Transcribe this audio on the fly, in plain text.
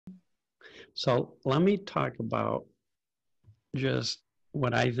So let me talk about just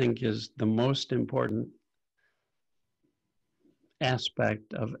what I think is the most important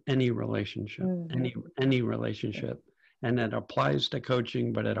aspect of any relationship, any relationship. And it applies to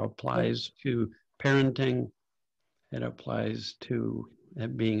coaching, but it applies to parenting. It applies to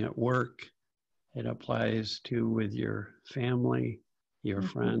being at work. It applies to with your family, your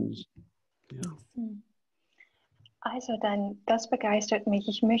friends. Yeah. Also das begeistert mich.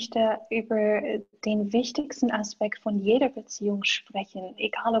 Ich möchte über den wichtigsten Aspekt von jeder Beziehung sprechen,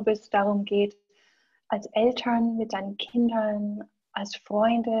 egal ob es darum geht, als Eltern mit deinen Kindern, als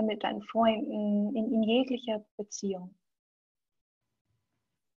Freunde mit deinen Freunden, in jeglicher Beziehung.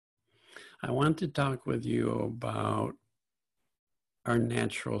 I want to talk with you about our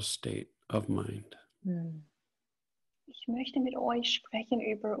natural state of mind. Ich möchte mit euch sprechen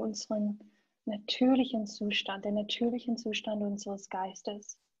über unseren natürlichen Zustand, den natürlichen Zustand unseres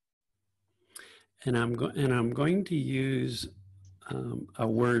Geistes. And I'm going to use a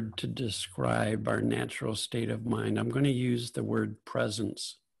word to describe our natural state of mind. I'm going to use the word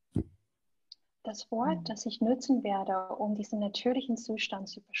presence. Das Wort, das ich nutzen werde, um diesen natürlichen Zustand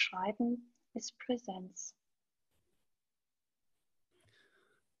zu beschreiben, ist Präsenz.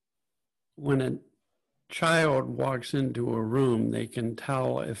 When a child walks into a room, they can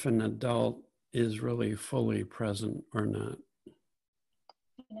tell if an adult is really fully present or not.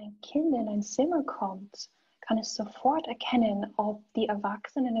 Wenn ein Kind in ein Zimmer kommt, kann es sofort erkennen, ob die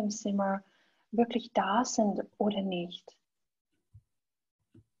Erwachsenen im Zimmer wirklich da sind oder nicht.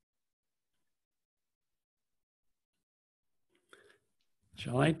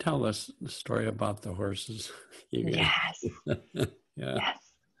 Shall I tell us the story about the horses? Yes. Yeah.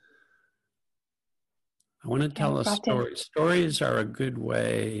 Yes. I want to tell a story. Stories are a good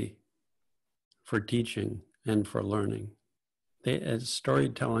way for teaching and for learning.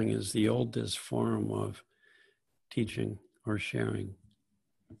 Storytelling is the oldest form of teaching or sharing.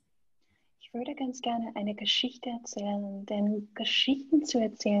 Ich würde ganz gerne eine Geschichte erzählen, denn Geschichten zu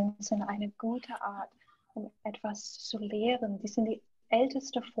erzählen sind eine gute Art, um etwas zu lehren. Die sind die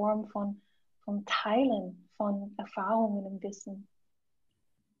älteste Form von Teilen von Erfahrungen und Wissen.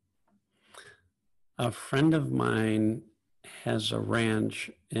 A friend of mine has a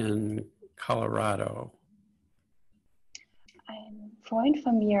ranch in Colorado. Ein Freund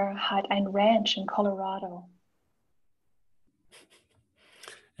von mir hat ein Ranch in Colorado.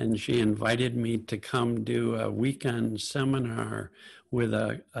 And she invited me to come do a weekend seminar with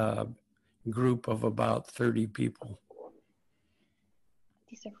a group of about 30 people.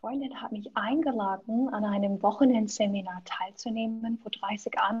 Diese Freundin hat mich eingeladen, an einem Wochenendseminar teilzunehmen, wo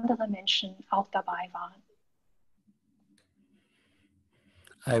 30 andere Menschen auch dabei waren.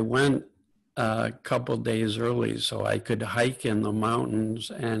 I went a couple days early so I could hike in the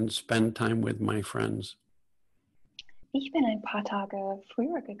mountains and spend time with my friends. Ich bin ein paar Tage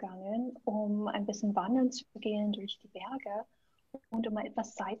früher gegangen, um ein bisschen wandern zu gehen durch die Berge und um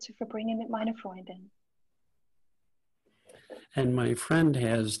etwas Zeit zu verbringen mit meiner Freundin. And my friend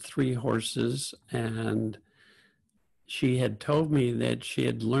has 3 horses, and she had told me that she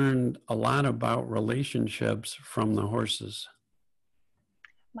had learned a lot about relationships from the horses.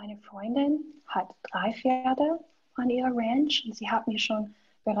 Meine Freundin hat 3 Pferde an ihrer Ranch und sie hat mir schon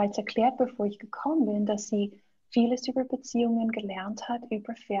bereits erklärt, bevor ich gekommen bin, dass sie vieles über Beziehungen gelernt hat,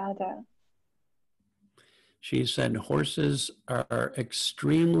 über Pferde. She said horses are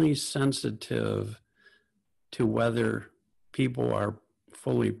extremely sensitive to whether people are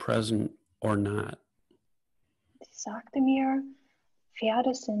fully present or not. Sie sagte mir,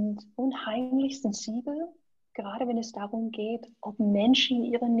 Pferde sind unheimlich sensibel, gerade wenn es darum geht, ob Menschen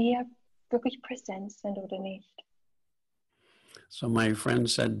in ihrer Nähe wirklich präsent sind oder nicht. So my friend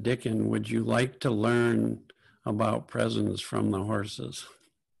said, Dicken, would you like to learn about presence from the horses?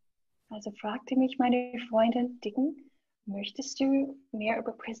 Also fragte mich meine Freundin, Dicken, möchtest du mehr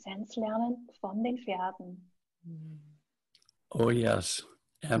über Präsenz lernen von den Pferden? Oh, yes,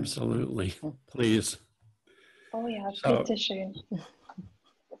 absolutely. Please. Oh ja, So, bitteschön.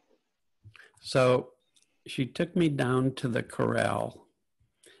 So she took me down to the corral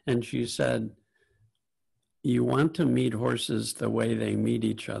and she said, you want to meet horses the way they meet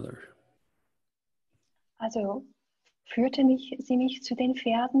each other. Also führte sie mich zu den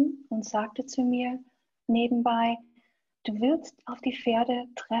Pferden und sagte zu mir nebenbei, du willst auf die Pferde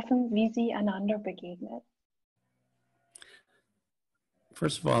treffen, wie sie einander begegnen.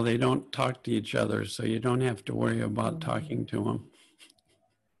 First of all, they don't talk to each other, so you don't have to worry about talking to them.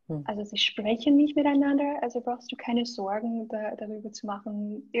 Also sie sprechen nicht miteinander, also brauchst du keine Sorgen darüber zu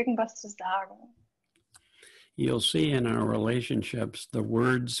machen, irgendwas zu sagen. you'll see in our relationships, the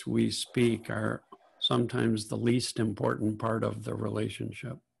words we speak are sometimes the least important part of the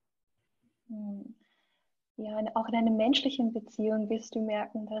relationship. Ja, und auch in einer menschlichen Beziehung wirst du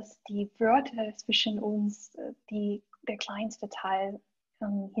merken, dass die Wörter zwischen uns der kleinste Teil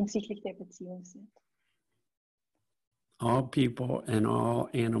hinsichtlich der Beziehung sind. All people and all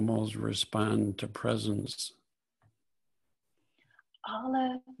animals respond to presence.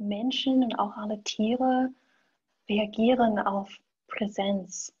 Alle Menschen und auch alle Tiere reagieren auf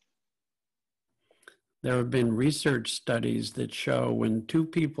Präsenz. There have been research studies that show when two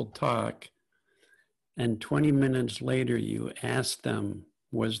people talk and 20 minutes later you ask them,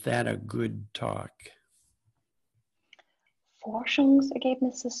 was that a good talk?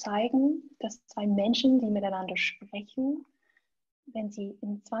 Forschungsergebnisse zeigen, dass zwei Menschen, die miteinander sprechen, wenn sie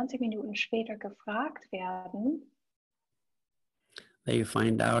in 20 Minuten später gefragt werden, they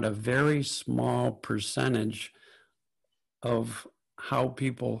find out a very small percentage of how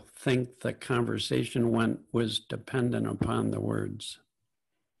people think the conversation went was dependent upon the words.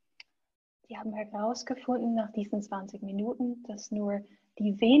 Die haben herausgefunden nach diesen 20 Minuten, dass nur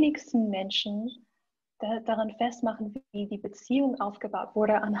die wenigsten Menschen daran festmachen, wie die Beziehung aufgebaut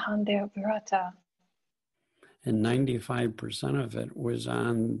wurde anhand der Wörter. And 95% of it was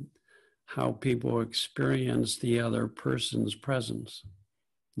on how people experience the other person's presence,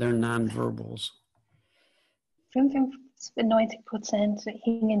 their nonverbals. 95%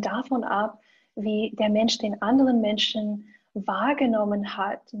 hingen davon ab, wie der Mensch den anderen Menschen wahrgenommen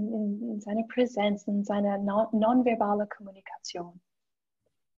hat, in seiner Präsenz, in seiner nonverbalen Kommunikation.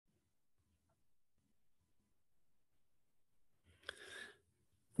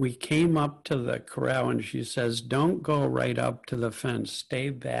 We came up to the corral and she says, don't go right up to the fence,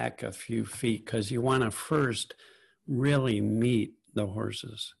 stay back a few feet because you want to first really meet the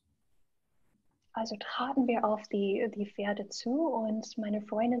horses. Also traten wir auf die Pferde zu und meine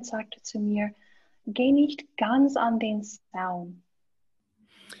Freundin sagte zu mir, geh nicht ganz an den Zaun.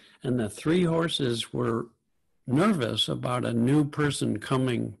 And the three horses were nervous about a new person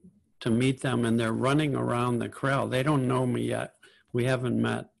coming to meet them and they're running around the corral. They don't know me yet. We haven't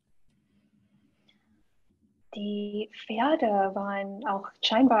met. Die Pferde waren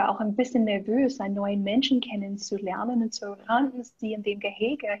scheinbar auch ein bisschen nervös, einen neuen Menschen kennenzulernen, und so rannten sie in dem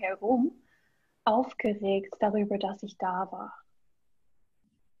Gehege herum, aufgeregt darüber, dass ich da war.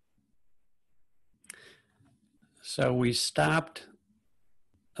 So we stopped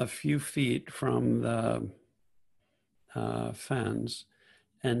a few feet from the fence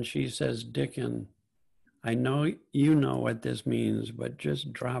and she says, Dicken, I know you know what this means, but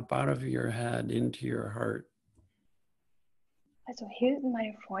just drop out of your head into your heart. Also hielten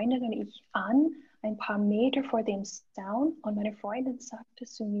meine Freundin und ich an, ein paar Meter vor dem Zaun, und meine Freundin sagte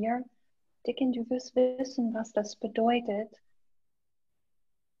zu mir, Dicken, du wirst wissen, was das bedeutet.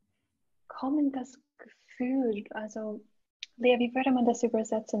 Komm in das Gefühl, also Lea, wie würde man das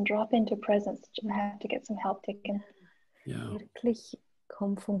übersetzen? Drop into presence. I have to get some help, Dicken. Ja. Wirklich,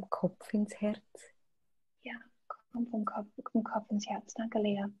 komm vom Kopf ins Herz. Ja, komm vom Kopf ins Herz. Danke,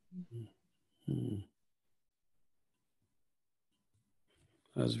 Lea. Mm-hmm.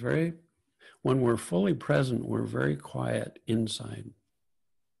 When we're fully present, we're very quiet inside.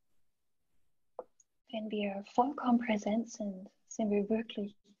 Wenn wir vollkommen präsent sind, sind wir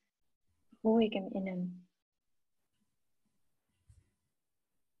wirklich ruhig im Innen.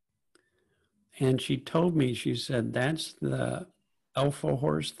 And she told me, she said, that's the alpha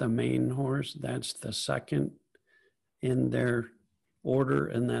horse, the main horse, that's the second in their order,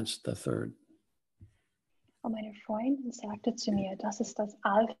 and that's the third. Und meine Freundin sagte zu mir, das ist das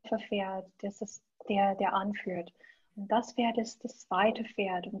Alpha-Pferd, das ist der anführt. Und das Pferd ist das zweite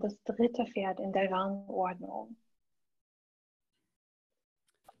Pferd und das dritte Pferd in der Rangordnung.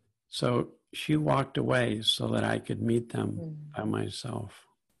 So she walked away so that I could meet them by myself.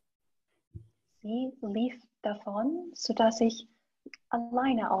 Sie lief davon, sodass ich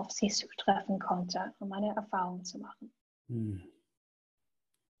alleine auf sie zutreffen konnte, um meine Erfahrung zu machen.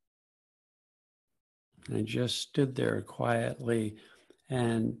 I just stood there quietly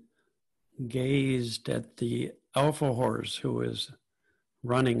and gazed at the alpha horse who was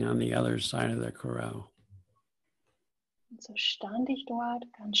running on the other side of the corral. Und so stand ich dort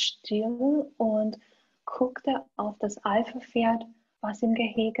ganz still und guckte auf das Alpha-Pferd, was im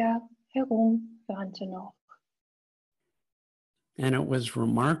Gehege herumrannte noch. And it was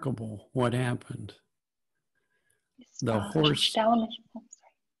remarkable what happened. Es war erstaunlich. Oh,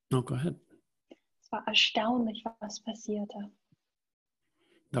 sorry. No, go ahead. Es war erstaunlich, was passierte.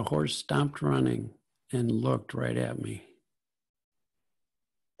 The horse stopped running and looked right at me.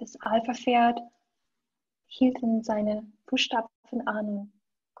 Das Alpha-Pferd hielten seine Fußstapfen an und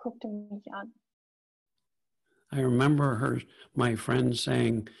guckte mich an. I remember my friend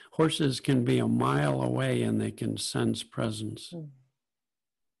saying, horses can be a mile away and they can sense presence.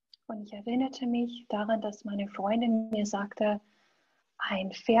 Und ich erinnerte mich daran, dass meine Freundin mir sagte,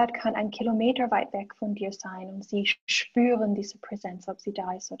 ein Pferd kann 1 Kilometer weit weg von dir sein und sie spüren diese Präsenz, ob sie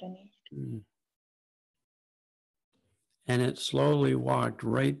da ist oder nicht. And it slowly walked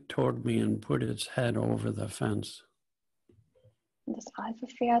right toward me and put its head over the fence. Und das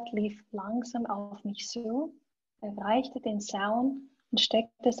Alpha-Pferd lief langsam auf mich zu, erreichte den Zaun und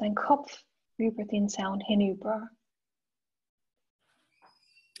steckte seinen Kopf über den Zaun hinüber.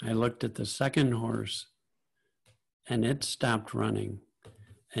 I looked at the second horse and it stopped running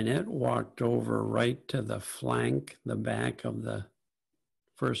and it walked over right to the flank, the back of the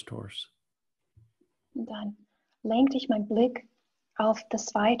first horse. Und dann lenkte ich meinen Blick auf das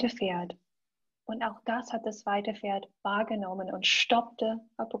zweite Pferd. Und auch das hat das zweite Pferd wahrgenommen und stoppte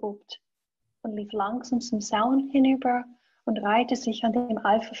abrupt und lief langsam zum Zaun hinüber und reihte sich an dem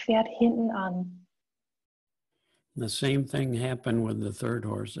Alpha-Pferd hinten an. The same thing happened with the third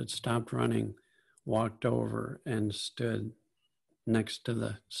horse. It stopped running, walked over, and stood next to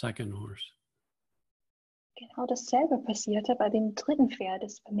the second horse. Genau dasselbe passierte bei dem dritten Pferd.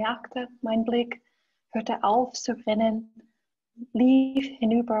 Es bemerkte meinen Blick, hörte auf zu rennen, lief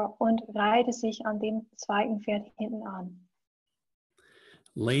hinüber und reihte sich an dem zweiten Pferd hinten an.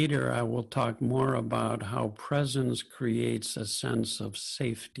 Later, I will talk more about how presence creates a sense of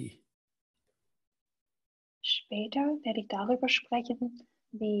safety. Später werde ich darüber sprechen,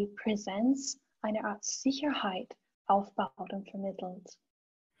 wie Präsenz eine Art Sicherheit aufbaut und vermittelt.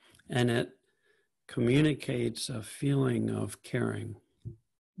 And it communicates a feeling of caring.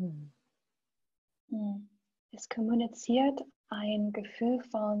 Es kommuniziert ein Gefühl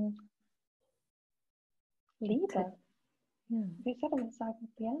von Liebe. Wie soll man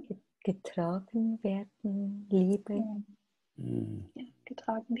sagen? Ja? Getragen werden, Liebe. Ja,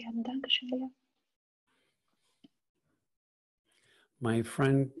 getragen werden. Dankeschön, Lea. My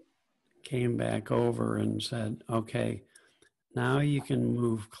friend came back over and said, okay, now you can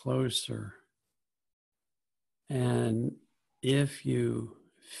move closer. And if you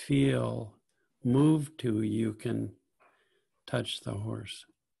feel moved to, you can touch the horse.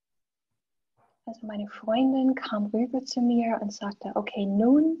 Also meine Freundin kam rüber zu mir und sagte, okay,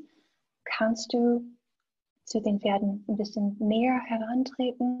 nun kannst du zu den Pferden ein bisschen näher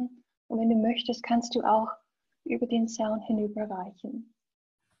herantreten und wenn du möchtest, kannst du auch über den Zaun hinüberreichen.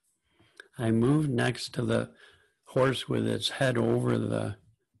 I moved next to the horse with its head over the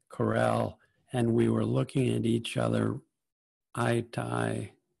corral, and we were looking at each other eye to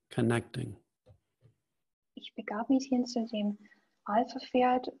eye, connecting. Ich begab mich hin zu dem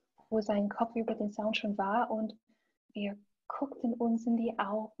Alpha-Pferd, wo sein Kopf über den Zaun schon war und wir guckten uns in die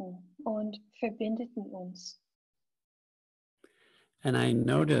Augen und verbindeten uns. And I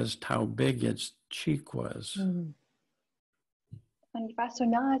noticed how big its cheek was. Und ich war so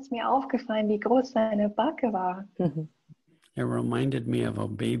nah, als mir aufgefallen, wie groß seine Backe war. It reminded me of a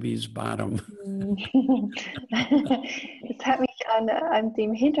baby's bottom. Es hat mich an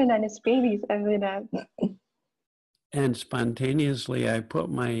dem Hintern eines Babys erinnert. And spontaneously, I put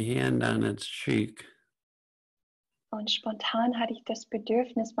my hand on its cheek. Und spontan hatte ich das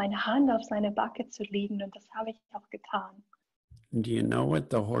Bedürfnis, meine Hand auf seine Backe zu legen und das habe ich auch getan. Do you know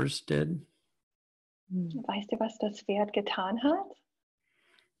what the horse did? Weißt du, was das Pferd getan hat?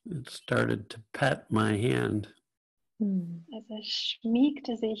 It started to pet my hand. Also es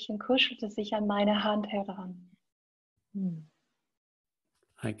schmiegte sich und kuschelte sich an meine Hand heran.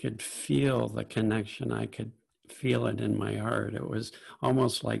 I could feel the connection. I could feel it in my heart. It was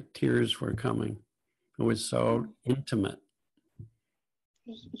almost like tears were coming. It was so intimate.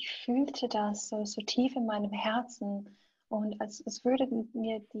 Ich fühlte das so tief in meinem Herzen und es würden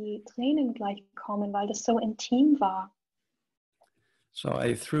mir die Tränen gleich kommen, weil das so intim war. So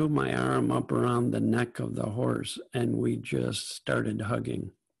I threw my arm up around the neck of the horse and we just started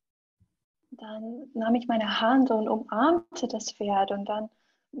hugging. Dann nahm ich meine Hand und umarmte das Pferd und dann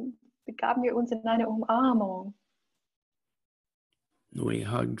begaben wir uns in eine Umarmung. We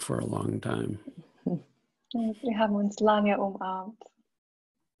hugged for a long time. Und wir haben uns lange umarmt.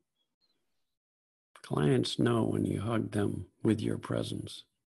 Clients know when you hug them with your presence.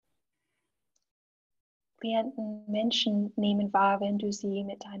 Klienten, Menschen nehmen wahr, wenn du sie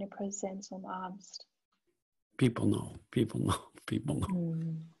mit deiner Präsenz umarmst. People know, people know, people know.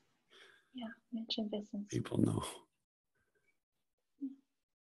 Ja, Menschen wissen es. People know.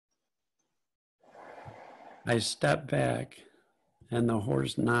 I stepped back and the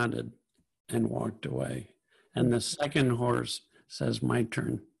horse nodded and walked away. And the second horse says, my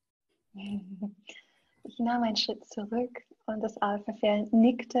turn. Ich nahm einen Schritt zurück und das Alpha-Pferd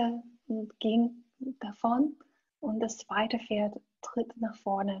nickte und ging davon und das zweite Pferd tritt nach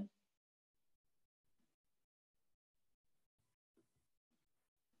vorne.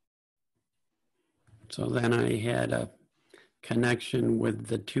 So then I had a connection with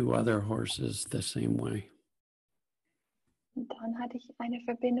the two other horses the same way. Und dann hatte ich eine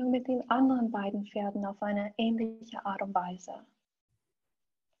Verbindung mit den anderen beiden Pferden auf eine ähnliche Art und Weise.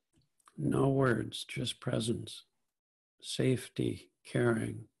 No words, just presence, safety,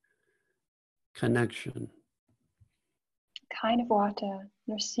 caring, connection. Keine Worte,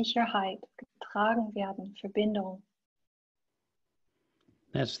 nur Sicherheit, getragen werden, Verbindung.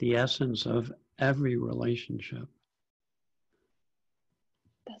 That's the essence of every relationship.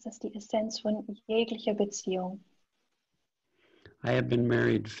 Das ist die Essenz von jeglicher Beziehung. I have been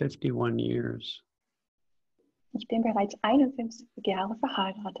married 51 years. Ich bin bereits 51 Jahre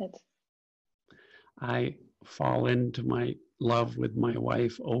verheiratet. I fall into my love with my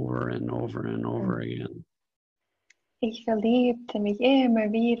wife over and over and over again. Ich verliebte mich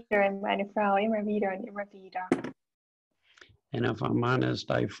immer wieder in meine Frau, immer wieder und immer wieder. And if I'm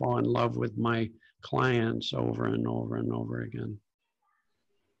honest, I fall in love with my clients over and over and over again.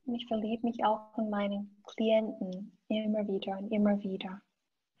 Und ich verliebe mich auch in meinen Klienten immer wieder und immer wieder.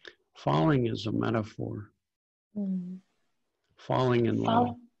 Falling is a metaphor. Falling in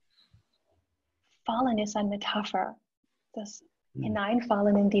love. Fallen ist eine Metapher. Das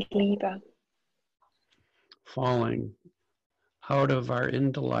Hineinfallen in die Liebe. Falling out of our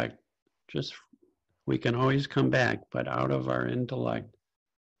intellect, we can always come back, but out of our intellect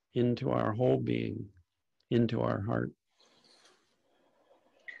into our whole being, into our heart.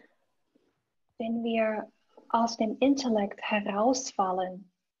 Wenn wir aus dem Intellekt herausfallen,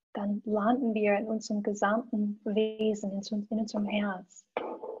 dann landen wir in unserem gesamten Wesen, in unserem Herz.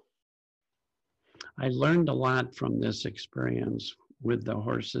 I learned a lot from this experience with the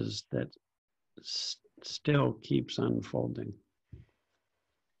horses that still keeps unfolding.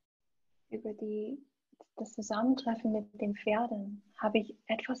 Über das Zusammentreffen mit den Pferden habe ich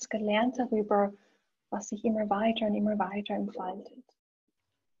etwas gelernt darüber, was sich immer weiter und immer weiter entfaltet.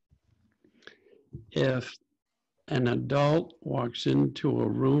 If an adult walks into a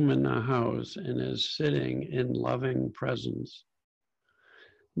room in a house and is sitting in loving presence,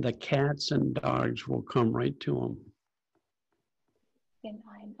 the cats and dogs will come right to him. Wenn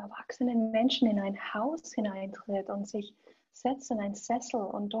ein erwachsener Mensch in ein Haus hineintritt und sich setzt in einen Sessel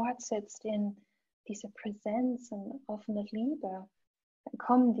und dort sitzt in diese Präsenz und offene Liebe, dann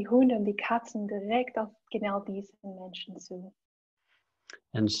kommen die Hunde und die Katzen direkt auf genau diesen Menschen zu.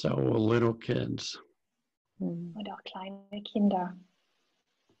 And so will little kids. Und auch kleine Kinder.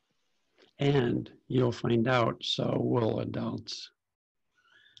 And you'll find out, so will adults.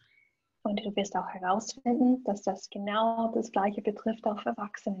 Und du wirst auch herausfinden, dass das genau das Gleiche betrifft auch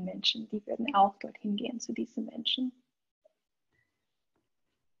erwachsene Menschen. Die würden auch dorthin gehen zu diesen Menschen.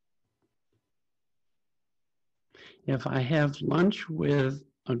 If I have lunch with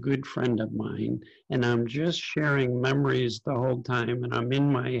a good friend of mine and I'm just sharing memories the whole time and I'm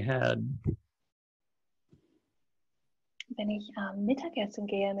in my head, wenn ich Mittagessen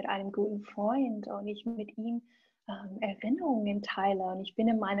gehe mit einem guten Freund und ich mit ihm Erinnerungen teile und ich bin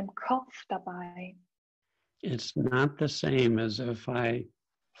in meinem Kopf dabei. It's not the same as if I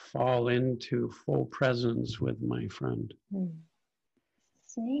fall into full presence with my friend. Es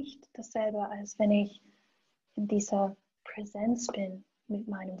ist nicht dasselbe, als wenn ich in dieser Präsenz bin mit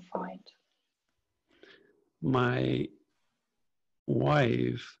meinem Freund. My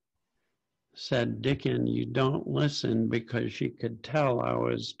wife said, Dicken, you don't listen, because she could tell I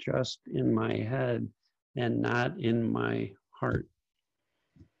was just in my head and not in my heart.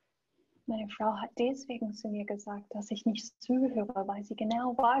 Meine Frau hat deswegen zu mir gesagt, dass ich nicht zuhöre, weil sie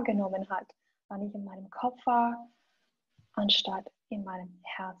genau wahrgenommen hat, wann ich in meinem Kopf war, anstatt in meinem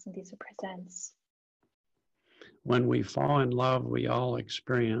Herzen, diese Präsenz. When we fall in love, we all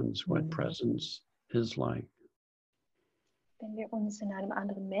experience what presence is like. Wenn wir uns in einem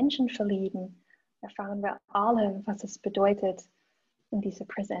anderen Menschen verlieben, erfahren wir alle, was es bedeutet, in dieser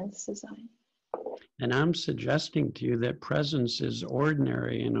Präsenz zu sein. And I'm suggesting to you that presence is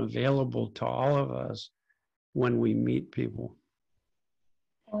ordinary and available to all of us when we meet people.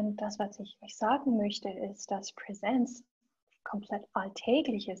 Und das, was ich euch sagen möchte, ist, dass Präsenz komplett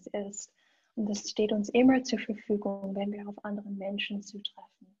Alltägliches ist. Und es steht uns immer zur Verfügung, wenn wir auf andere Menschen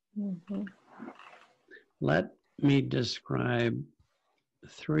zutreffen. Let me describe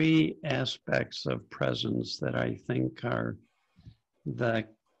 3 aspects of presence that I think are the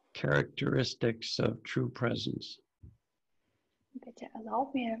characteristics of true presence. Bitte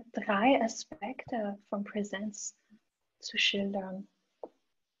erlaub mir, 3 Aspekte von Präsenz zu schildern.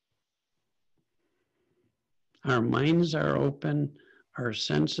 Our minds are open, our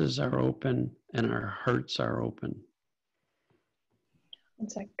senses are open, and our hearts are open.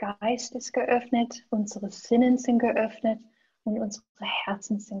 Unser Geist ist geöffnet, unsere Sinnen sind geöffnet und unsere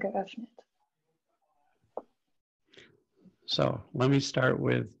Herzen sind geöffnet. So let me start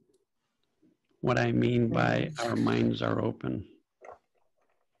with what I mean by our minds are open.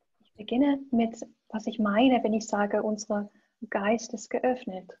 Ich beginne mit, was ich meine, wenn ich sage, unser Geist ist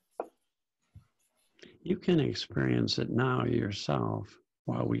geöffnet. You can experience it now yourself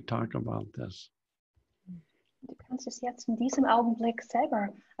while we talk about this. Du kannst es jetzt in diesem Augenblick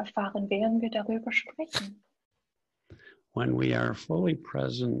selber erfahren, während wir darüber sprechen. When we are fully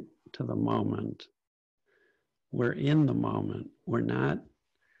present to the moment, we're in the moment. We're not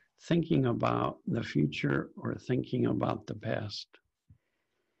thinking about the future or thinking about the past.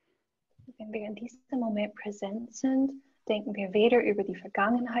 Wenn wir in diesem Moment präsent sind, denken wir weder über die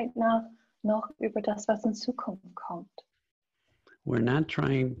Vergangenheit nach, noch über das, was in Zukunft kommt. We're not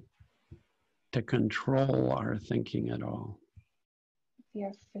trying to control our thinking at all.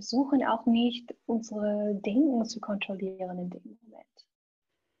 Wir versuchen auch nicht, unsere Denken zu kontrollieren in dem Moment.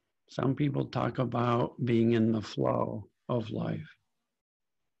 Some people talk about being in the flow of life.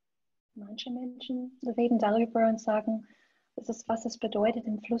 Manche Menschen reden darüber und sagen, das ist, was es bedeutet,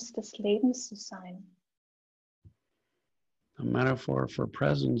 im Fluss des Lebens zu sein. A metaphor for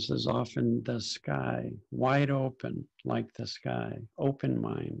presence is often the sky, wide open like the sky, open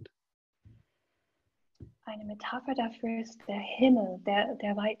mind. Eine Metapher dafür ist der Himmel,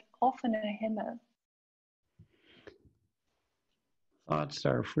 der weit offene Himmel. Thoughts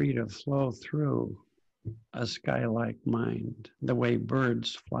are free to flow through a sky-like mind, the way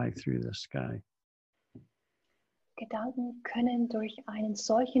birds fly through the sky. Gedanken können durch einen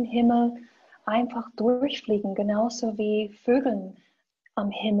solchen Himmel einfach durchfliegen, genauso wie Vögel am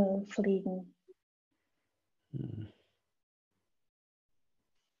Himmel fliegen.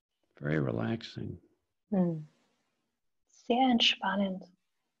 Very relaxing. Sehr entspannend.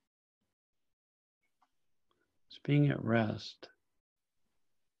 It's being at rest.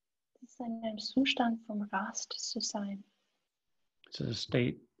 Es ist in einem Zustand vom Rast zu sein. It's a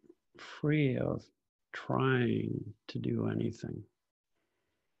state free of trying to do anything.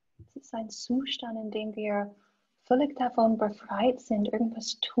 Es ist ein Zustand, in dem wir völlig davon befreit sind,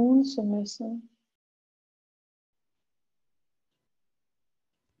 irgendwas tun zu müssen.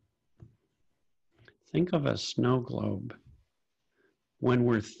 Think of a snow globe. When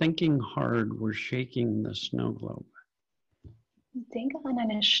we're thinking hard, we're shaking the snow globe. Denke an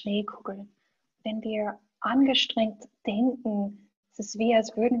eine Schneekugel. Wenn wir angestrengt denken, es ist wie,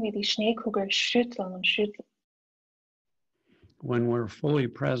 als würden wir die Schneekugel schütteln und schütteln. When we're fully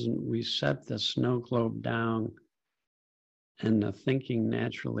present, we set the snow globe down and the thinking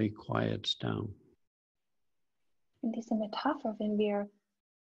naturally quiets down. In dieser Metapher, wenn wir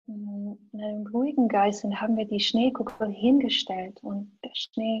in einem ruhigen Geist sind, haben wir die Schneekugel hingestellt und der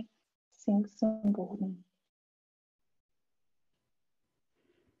Schnee sinkt zum Boden.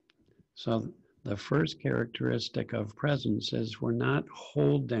 So the first characteristic of presence is we're not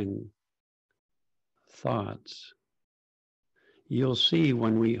holding thoughts. You'll see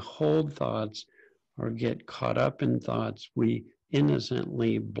when we hold thoughts or get caught up in thoughts, we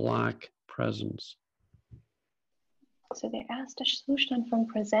innocently block presence. Also der erste Zustand von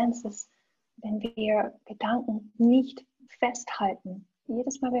Präsenz ist, wenn wir Gedanken nicht festhalten.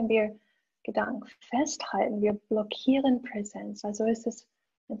 Jedes Mal, wenn wir Gedanken festhalten, wir blockieren Präsenz. Also ist es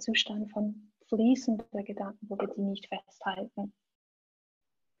ein Zustand von fließender Gedanken, wo wir die nicht festhalten.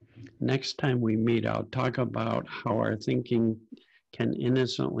 Next time we meet, I'll talk about how our thinking can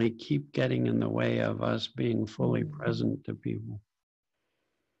innocently keep getting in the way of us being fully present to people.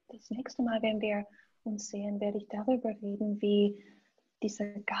 Das nächste Mal, wenn wir uns sehen, werde ich darüber reden, wie diese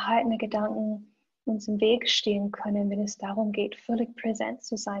gehaltenen Gedanken uns im Weg stehen können, wenn es darum geht, völlig präsent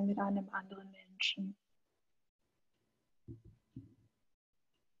zu sein mit einem anderen Menschen.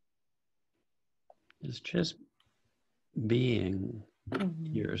 It's just being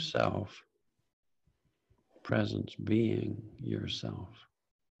yourself. Presence, being yourself.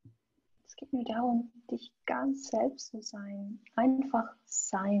 Es geht nur darum, dich ganz selbst zu sein. Einfach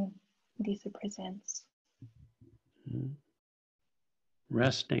sein, diese Präsenz.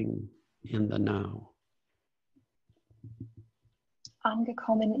 Resting in the now.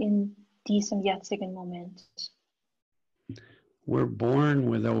 Angekommen in diesem jetzigen Moment. We're born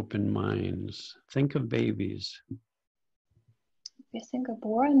with open minds. Think of babies. Wir sind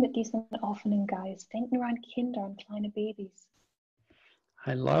geboren mit diesem offenen Geist. Denk nur an Kinder und kleine Babys.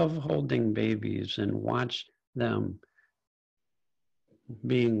 I love holding babies and watch them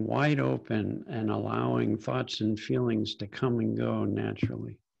being wide open and allowing thoughts and feelings to come and go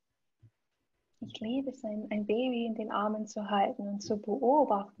naturally. Ich liebe es, ein Baby in den Armen zu halten und zu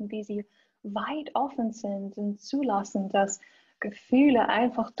beobachten, wie sie weit offen sind und zulassen, dass Gefühle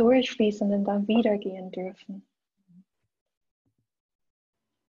einfach durchfließen und dann wieder gehen dürfen.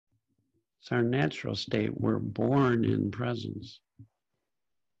 It's our natural state. We're born in presence.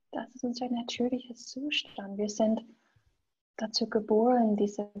 Das ist unser natürlicher Zustand. Wir sind dazu geboren,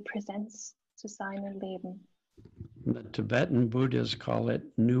 diese Präsenz zu sein im Leben. The Tibetan Buddhists call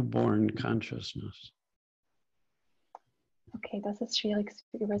it newborn consciousness. Okay, das ist schwierig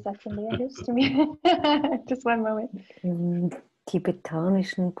zu übersetzen. Lea, hilfst du mir? Just one moment. Im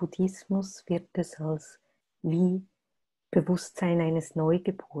tibetanischen Buddhismus wird es als wie Bewusstsein eines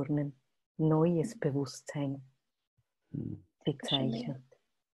Neugeborenen, neues Bewusstsein bezeichnet.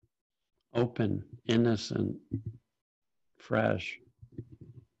 Open, innocent, fresh.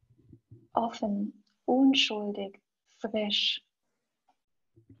 Offen, unschuldig, frisch.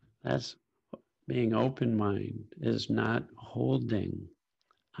 That's being open mind is not holding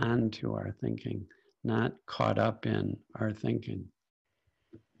onto our thinking, not caught up in our thinking.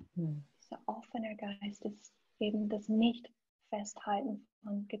 Dieser offene Geist ist eben das Nicht-Festhalten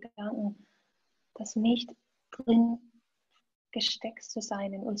von Gedanken, das nicht drin gesteckt zu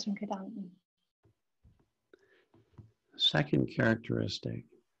sein in unseren Gedanken. Second characteristic,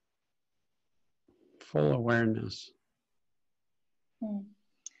 full awareness.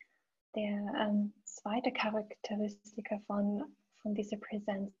 Der zweite Charakteristika von dieser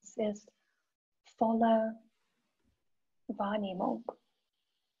Präsenz ist volle Wahrnehmung.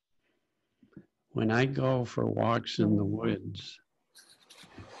 When I go for walks in the woods,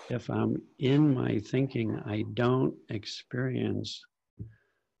 if I'm in my thinking, I don't experience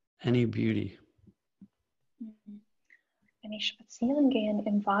any beauty. Wenn ich spazieren gehe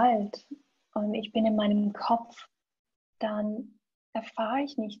im Wald und ich bin in meinem Kopf, dann erfahre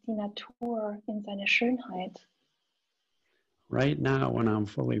ich nicht die Natur in seiner Schönheit. Right now, when I'm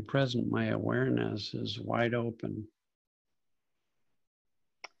fully present, my awareness is wide open.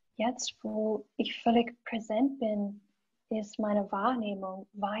 Jetzt, wo ich völlig präsent bin, ist meine Wahrnehmung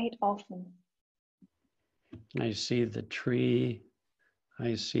weit offen. I see the tree,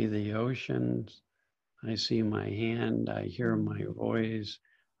 I see the oceans, I see my hand, I hear my voice,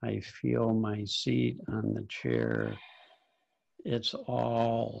 I feel my seat on the chair. It's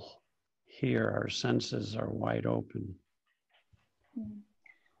all here. Our senses are wide open.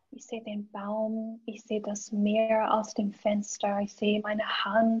 Ich sehe den Baum, ich sehe das Meer aus dem Fenster, ich sehe meine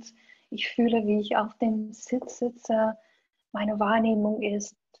Hand, ich fühle, wie ich auf dem Sitz sitze. Meine Wahrnehmung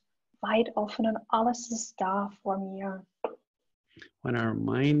ist weit offen und alles ist da vor mir. When our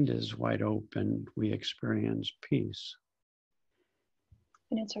mind is wide open, we experience peace.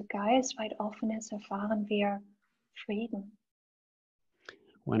 Wenn unser Geist weit offen ist, erfahren wir Frieden.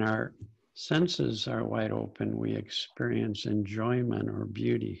 When our senses are wide open, we experience enjoyment or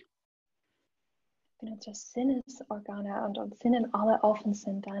beauty. Wenn unsere Sinnesorgane und unsere Sinnen alle offen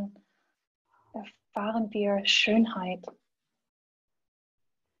sind, dann erfahren wir Schönheit.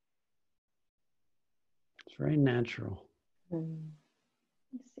 It's very natural.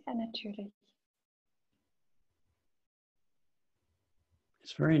 Sehr natürlich.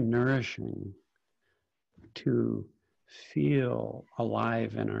 It's very nourishing to feel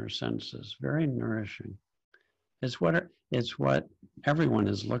alive in our senses. Very nourishing. It's what everyone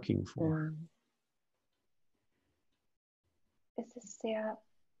is looking for. Es ist sehr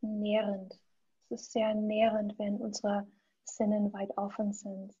nährend. Es ist sehr nährend, wenn unsere Sinnen weit offen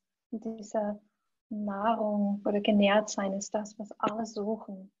sind. Und diese Nahrung oder genährt sein ist das, was alle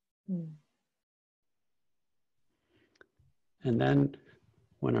suchen. And then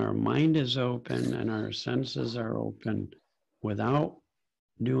when our mind is open and our senses are open, without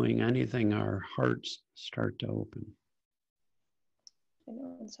doing anything, our hearts start to open. Wenn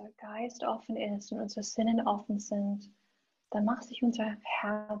unser Geist offen ist und unsere Sinnen offen sind, dann macht sich unser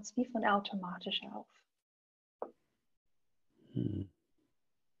Herz wie von automatisch auf.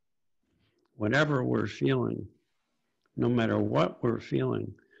 Whatever we're feeling, no matter what we're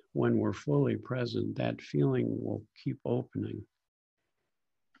feeling, when we're fully present, that feeling will keep opening.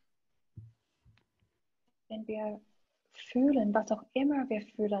 Wenn wir fühlen, was auch immer wir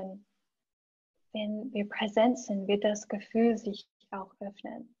fühlen, wenn wir präsent sind, wird das Gefühl sich auch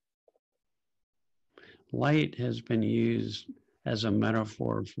öffnen. Light has been used as a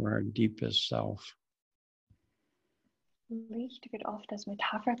metaphor for our deepest self. Licht wird oft als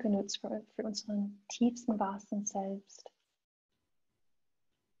Metapher genutzt für unseren tiefsten, wahrsten Selbst.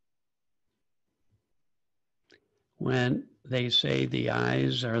 When they say the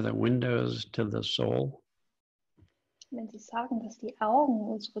eyes are the windows to the soul, Wenn sie sagen, dass die Augen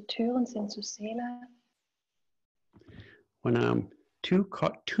unsere Türen sind zur Seele, when I'm too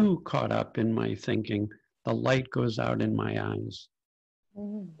caught up in my thinking, the light goes out in my eyes.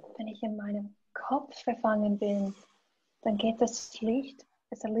 wenn ich in meinem Kopf verfangen bin, dann geht das Licht,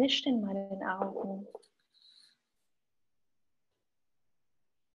 es erlischt in meinen Augen.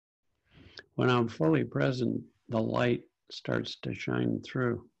 When I'm fully present, the light starts to shine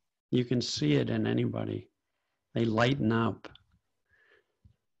through. You can see it in anybody. They lighten up.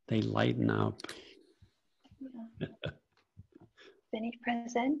 They lighten up. Ja. Wenn ich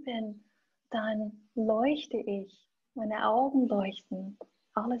präsent bin, dann leuchte ich. Meine Augen leuchten.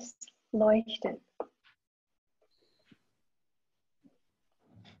 Alles leuchtet.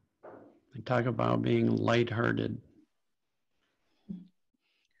 They talk about being lighthearted.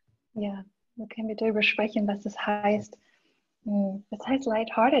 Ja, da können wir darüber sprechen, was das heißt. Was heißt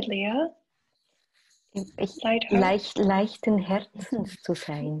lighthearted, Lea? Leichten Herzens zu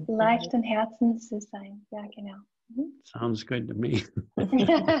sein. Leichten Herzens zu sein, ja genau. Sounds good to me.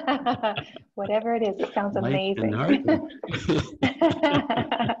 Whatever it is, it sounds amazing.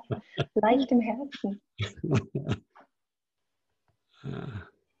 Leicht im Herzen.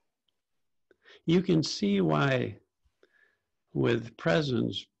 You can see why with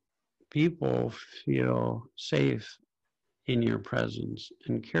presence people feel safe in your presence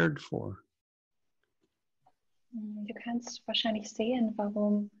and cared for. Du kannst wahrscheinlich sehen,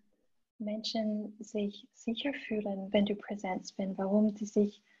 warum Menschen sich sicher fühlen, wenn du präsent bist, warum sie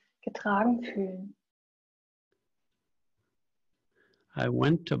sich getragen fühlen. I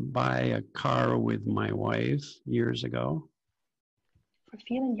went to buy a car with my wife years ago. Vor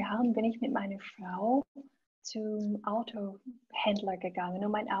vielen Jahren bin ich mit meiner Frau zum Autohändler gegangen,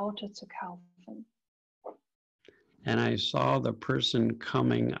 um ein Auto zu kaufen. And I saw the person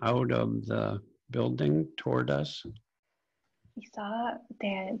coming out of the building toward us. Ich sah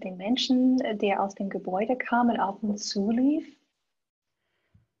den Menschen, der aus dem Gebäude kam und auf uns zulief.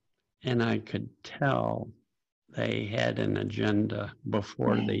 And I could tell they had an agenda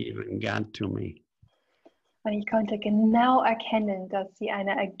before they even got to me. Und ich konnte genau erkennen, dass sie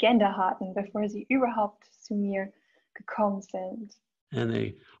eine Agenda hatten, bevor sie überhaupt zu mir gekommen sind. And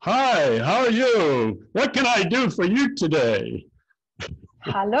they, hi, how are you? What can I do for you today?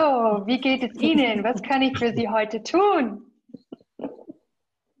 Hallo, wie geht es Ihnen? Was kann ich für Sie heute tun?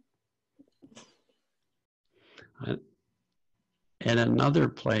 At another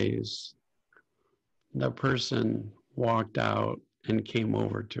place, the person walked out and came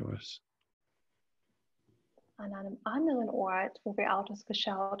over to us. An einem anderen Ort, wo wir Autos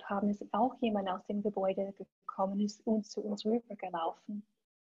geschaut haben, ist auch jemand aus dem Gebäude gekommen und zu uns rübergelaufen.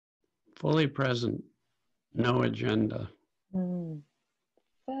 Fully present, no agenda.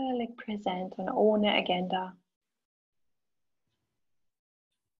 Völlig präsent und ohne Agenda.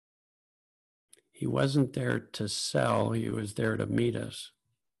 He wasn't there to sell, he was there to meet us.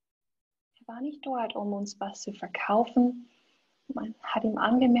 Er war nicht dort, um uns was zu verkaufen. Man hat ihm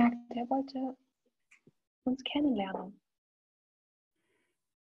angemerkt, er wollte uns kennenlernen.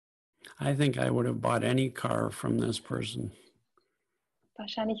 I think I would have bought any car from this person.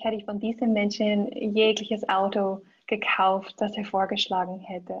 Wahrscheinlich hätte ich von diesem Menschen jegliches Auto gekauft, das er vorgeschlagen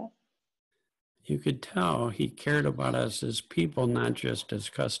hätte. You could tell he cared about us as people, not just as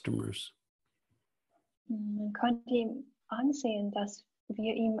customers. Man konnte ihm ansehen, dass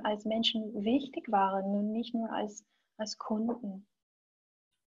wir ihm als Menschen wichtig waren und nicht nur als Kunden.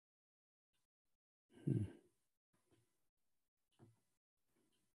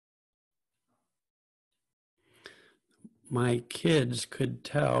 My kids could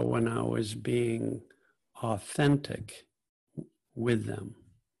tell when I was being authentic with them.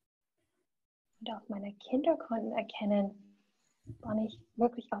 Und auch meine Kinder konnten erkennen, wann ich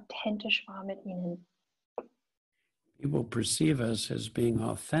wirklich authentisch war mit ihnen. People perceive us as being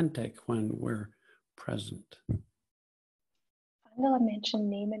authentic when we're present. Andere Menschen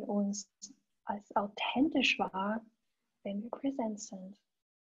nehmen uns als authentisch wahr, wenn wir präsent sind.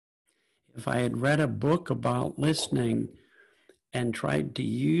 If I had read a book about listening and tried to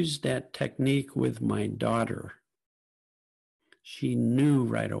use that technique with my daughter, she knew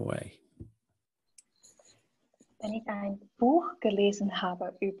right away. Wenn ich ein Buch gelesen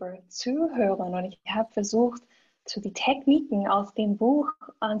habe über Zuhören und ich habe versucht, die Techniken aus dem Buch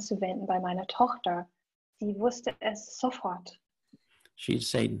anzuwenden bei meiner Tochter, sie wusste es sofort. She'd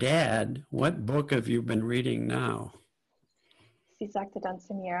say, Dad, what book have you been reading now? sie sagte dann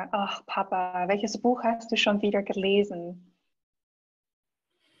zu mir, ach Papa, welches Buch hast du schon wieder gelesen?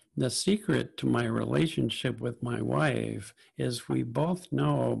 The secret to my relationship with my wife is we both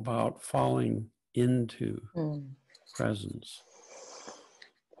know about falling into presence.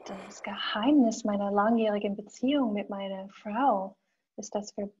 Das Geheimnis meiner langjährigen Beziehung mit meiner Frau ist,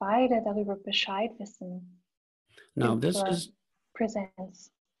 dass wir beide darüber Bescheid wissen. Now Über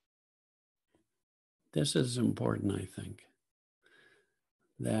Präsenz. This is important, I think,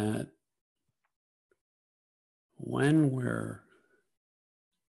 that when we're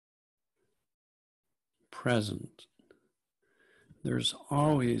present, there's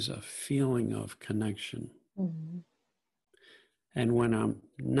always a feeling of connection. And when I'm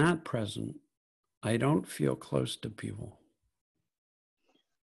not present, I don't feel close to people.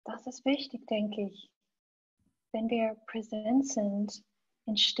 Das ist wichtig, denke ich. Wenn wir präsent sind,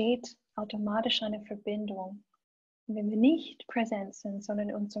 entsteht automatisch eine Verbindung. Und wenn wir nicht präsent sind, sondern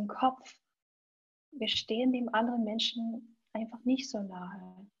in unserem Kopf, wir stehen dem anderen Menschen einfach nicht so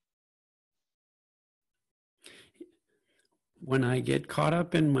nahe. When I get caught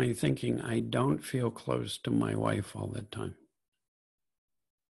up in my thinking, I don't feel close to my wife all the time.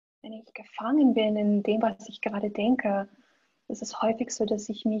 Wenn ich gefangen bin in dem, was ich gerade denke, ist es häufig so, dass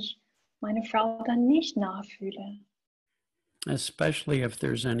ich mich meiner Frau dann nicht nahe fühle. Especially if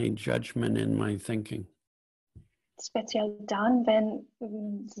there's any judgment in my thinking. Speziell dann,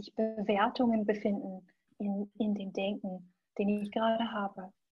 wenn sich Bewertungen befinden in dem Denken, den ich gerade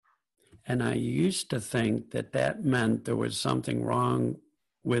habe. And I used to think that that meant there was something wrong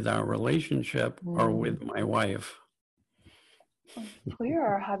with our relationship or with my wife. Und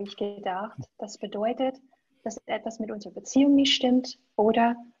früher habe ich gedacht, das bedeutet, dass etwas mit unserer Beziehung nicht stimmt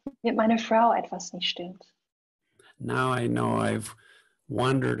oder mit meiner Frau etwas nicht stimmt. Now I know I've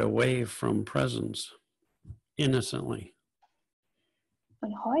wandered away from presence innocently.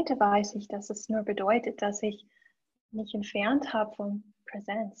 Und heute weiß ich, dass es nur bedeutet, dass ich mich entfernt habe von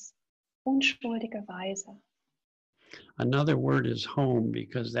Präsenz, unschuldigerweise. Another word is home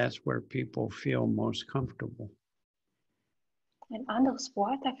because that's where people feel most comfortable. Ein anderes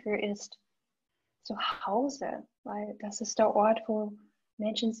Wort dafür ist Zuhause, weil das ist der Ort, wo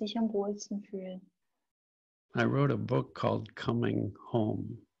Menschen sich am wohlsten fühlen. I wrote a book called Coming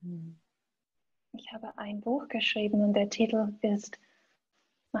Home. Ich habe ein Buch geschrieben und der Titel ist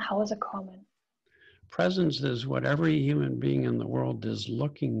Nach Hause kommen. Presence is what every human being in the world is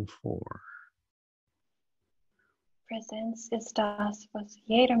looking for. Präsenz ist das, was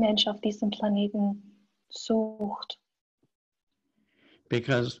jeder Mensch auf diesem Planeten sucht.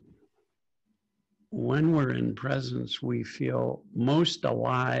 Because when we're in presence, we feel most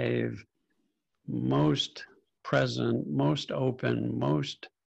alive, most present, most open,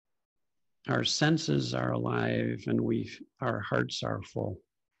 our senses are alive and our hearts are full.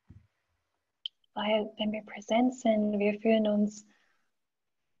 Weil wenn wir präsent sind, wir fühlen uns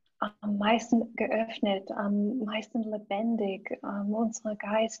am meisten geöffnet, am meisten lebendig, unser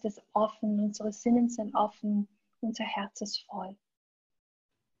Geist ist offen, unsere Sinnen sind offen, unser Herz ist voll.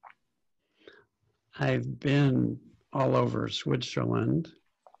 I've been all over Switzerland.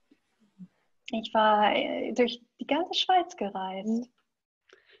 Ich war durch die ganze Schweiz gereist.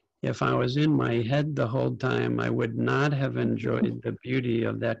 If I was in my head the whole time, I would not have enjoyed the beauty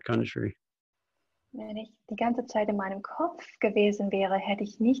of that country. Wenn ich die ganze Zeit in meinem Kopf gewesen wäre, hätte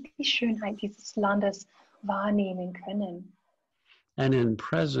ich nicht die Schönheit dieses Landes wahrnehmen können. And in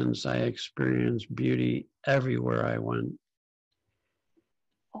presence, I experienced beauty everywhere I went.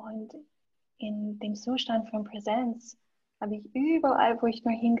 Und in dem Zustand von Präsenz habe ich überall, wo ich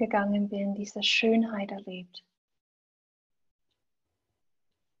nur hingegangen bin, diese Schönheit erlebt.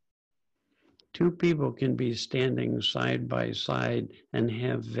 Two people can be standing side by side and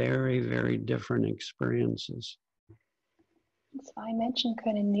have very, very different experiences. Zwei Menschen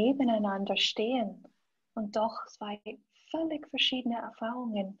können nebeneinander stehen und doch zwei völlig verschiedene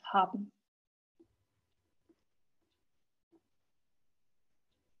Erfahrungen haben.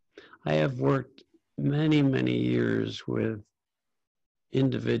 I have worked many, many years with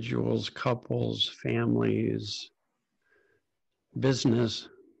individuals, couples, families, business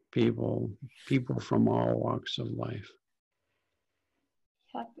people from all walks of life.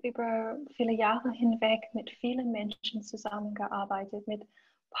 Ich habe über viele Jahre hinweg mit vielen Menschen zusammengearbeitet, mit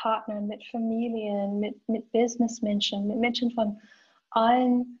Partnern, mit Familien, mit Businessmenschen, mit Menschen von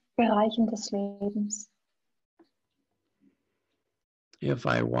allen Bereichen des Lebens. If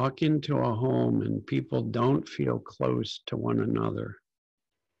I walk into a home and people don't feel close to one another,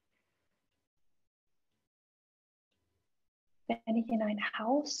 wenn ich in ein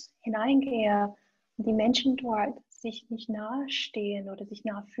Haus hineingehe und die Menschen dort sich nicht nahe stehen oder sich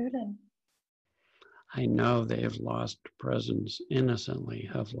nahe fühlen. I know they have lost presence, innocently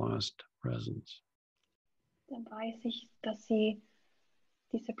have lost presence. Dann weiß ich, dass sie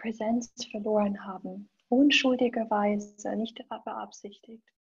diese Präsenz verloren haben. Unschuldigerweise, nicht beabsichtigt.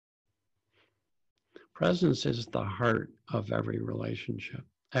 Presence is the heart of every relationship,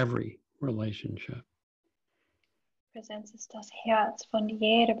 every relationship. Präsenz ist das Herz von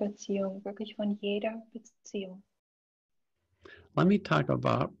jeder Beziehung, wirklich von jeder Beziehung. Let me talk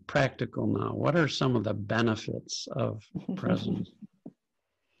about practical now. What are some of the benefits of presence?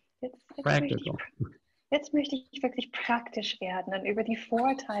 Practical. Jetzt möchte ich wirklich praktisch werden und über die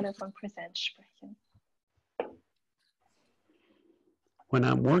Vorteile von Präsenz sprechen. When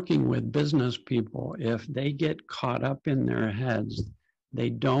I'm working with business people, if they get caught up in their heads, they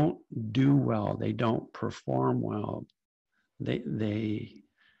don't do well, they don't perform well,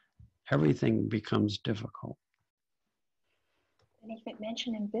 everything becomes difficult. Wenn ich mit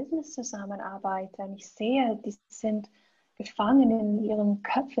Menschen im Business zusammenarbeite und ich sehe, die sind gefangen in ihren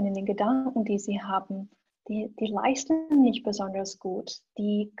Köpfen, in den Gedanken, die sie haben, die leisten nicht besonders gut,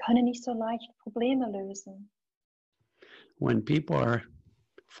 die können nicht so leicht Probleme lösen. When people are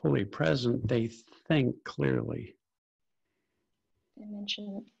fully present, they think clearly. Wenn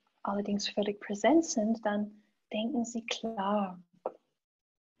Menschen allerdings völlig präsent sind, dann denken sie klar.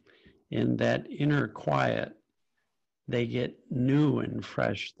 In that inner quiet, they get new and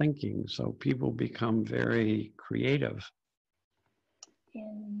fresh thinking, so people become very creative.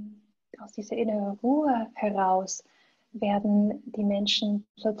 Aus dieser inneren Ruhe heraus werden die Menschen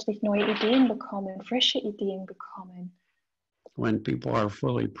plötzlich neue Ideen bekommen, frische Ideen bekommen. When people are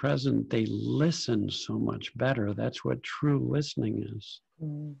fully present, they listen so much better. That's what true listening is.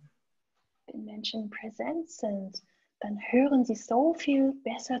 Wenn Menschen präsent sind, dann hören sie so viel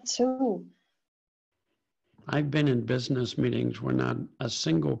besser zu. I've been in business meetings where not a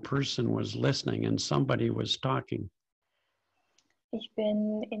single person was listening and somebody was talking. Ich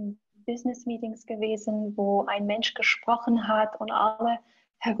bin in Business Meetings gewesen, wo ein Mensch gesprochen hat und alle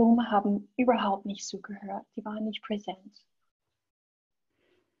herum haben überhaupt nicht zugehört. Die waren nicht präsent.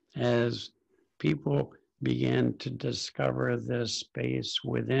 As people began to discover this space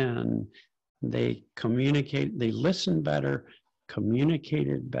within, they communicate, they listened better,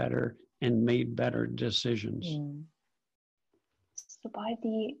 communicated better, and made better decisions. Sobald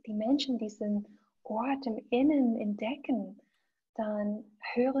die Menschen diesen Ort im Innen entdecken, dann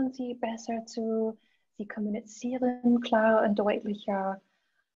hören sie besser zu, sie kommunizieren klarer und deutlicher,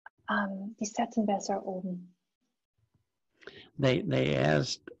 die setzen besser um. They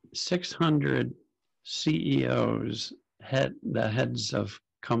asked 600 CEOs, the heads of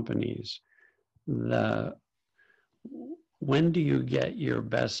companies, when do you get your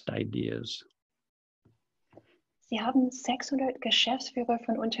best ideas? Sie haben 600 Geschäftsführer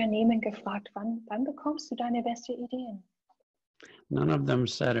von Unternehmen gefragt, wann bekommst du deine besten Ideen? None of them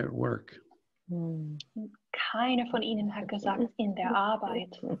said at work. Keiner von ihnen hat gesagt, in der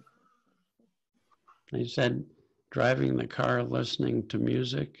Arbeit. They said, driving the car, listening to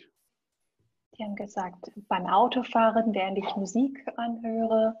music. Die haben gesagt, beim Autofahren, während ich Musik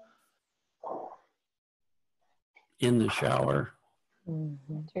anhöre. In the shower.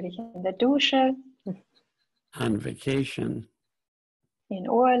 Natürlich in der Dusche. On vacation. In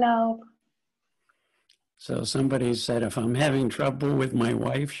Urlaub. So somebody said, if I'm having trouble with my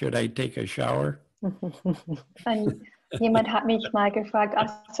wife, should I take a shower? Und jemand hat mich mal gefragt, ach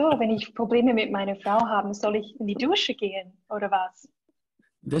so, wenn ich Probleme mit meiner Frau habe, soll ich in die Dusche gehen oder was?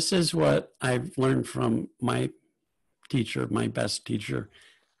 This is what I've learned from my teacher, my best teacher.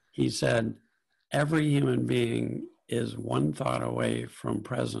 He said, every human being is one thought away from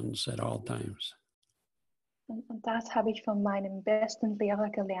presence at all times. Und das habe ich von meinem besten Lehrer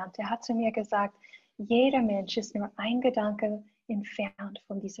gelernt. Er hat zu mir gesagt, jeder Mensch ist nur ein Gedanke entfernt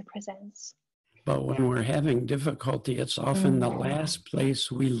von dieser Präsenz. But when we're having difficulty, it's often the last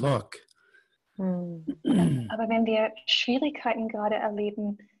place we look. Aber wenn wir Schwierigkeiten gerade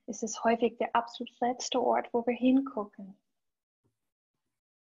erleben, ist es häufig der absolut letzte Ort, wo wir hingucken.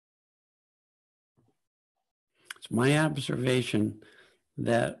 It's my observation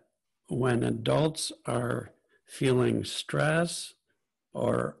that when adults are feeling stress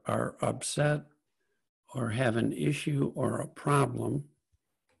or are upset or have an issue or a problem,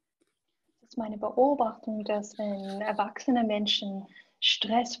 Es ist meine Beobachtung, dass wenn erwachsene Menschen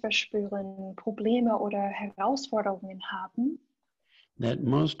Stress verspüren, Probleme oder Herausforderungen haben, that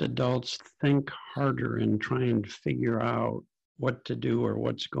most adults think harder and try and figure out what to do or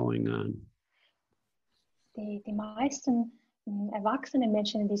what's going on. die meisten erwachsenen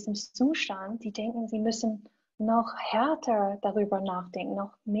Menschen in diesem Zustand, die denken, sie müssen noch härter darüber nachdenken,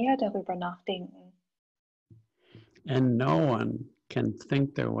 noch mehr darüber nachdenken. And no one can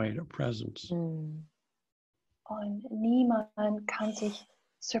think their way to presence. Mhm. Und niemand kann sich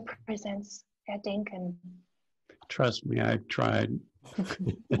zur Präsenz erdenken. Trust me, I've tried.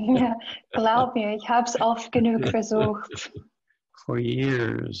 Ja, glaub mir, ich habe es oft genug versucht, For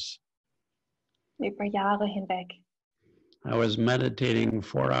years, über Jahre hinweg. I was meditating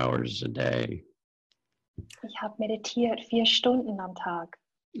 4 hours a day. Ich habe meditiert 4 Stunden am Tag.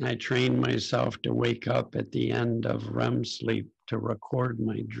 I trained myself to wake up at the end of REM sleep to record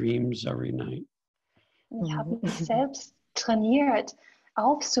my dreams every night. Ich habe mich selbst trainiert,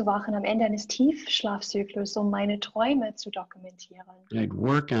 aufzuwachen am Ende eines Tiefschlafzyklus, um meine Träume zu dokumentieren. I'd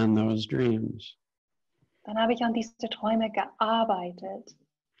work on those dreams. Dann habe ich an diese Träume gearbeitet.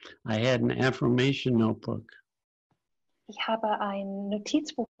 I had an affirmation notebook. Ich habe ein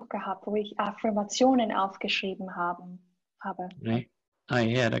Notizbuch gehabt, wo ich Affirmationen aufgeschrieben habe.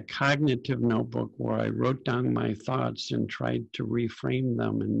 I had a cognitive notebook where I wrote down my thoughts and tried to reframe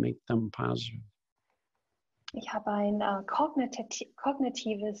them and make them positive. Ich habe ein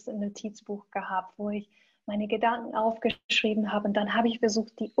kognitives Notizbuch gehabt, wo ich meine Gedanken aufgeschrieben habe und dann habe ich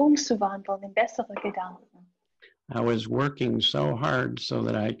versucht, die umzuwandeln in bessere Gedanken. I was working so hard so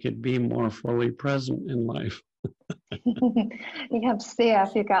that I could be more fully present in life. Ich habe sehr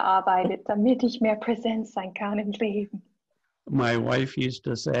viel gearbeitet, damit ich mehr präsent sein kann im Leben. My wife used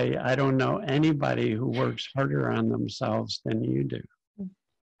to say, I don't know anybody who works harder on themselves than you do.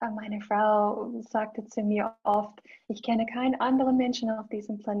 Meine Frau sagte zu mir oft, ich kenne keinen anderen Menschen auf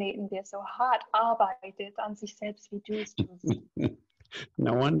diesem Planeten, der so hart arbeitet an sich selbst, wie du es tust.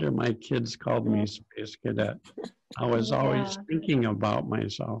 No wonder my kids called me Space Cadet. I was always thinking about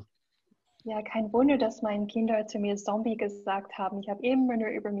myself. Ja, kein Wunder, dass meine Kinder zu mir Zombie gesagt haben. Ich habe immer nur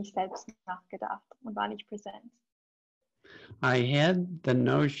über mich selbst nachgedacht und war nicht präsent. I had the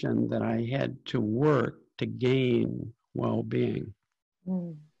notion that I had to work to gain well-being.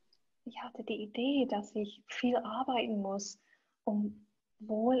 Ich hatte die Idee, dass ich viel arbeiten muss, um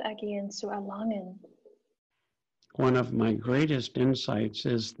Wohlergehen zu erlangen. One of my greatest insights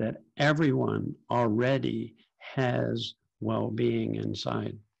is that everyone already has well-being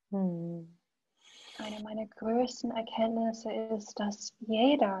inside. Eine meiner größten Erkenntnisse ist, dass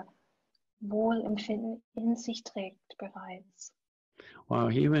jeder Wohlempfinden in sich trägt bereits. While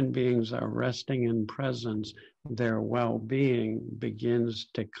human beings are resting in presence, their well-being begins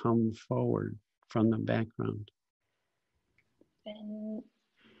to come forward from the background. Wenn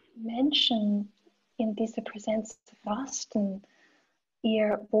Menschen in dieser Präsenz rasten,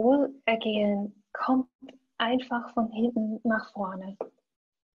 ihr Wohlergehen kommt einfach von hinten nach vorne.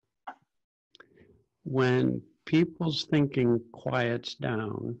 When people's thinking quiets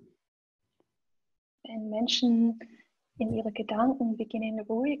down, Wenn Menschen in ihre Gedanken beginnen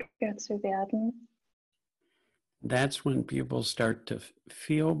ruhiger zu werden, that's when people start to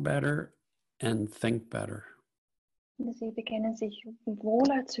feel better and think better. sie beginnen sich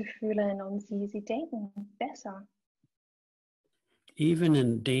wohler zu fühlen und sie denken besser. Even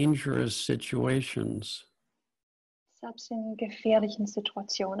in dangerous situations, Selbst in gefährlichen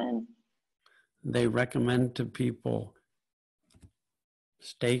Situationen. they recommend to people,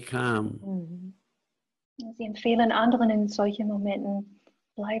 stay calm. Sie empfehlen anderen in solchen Momenten,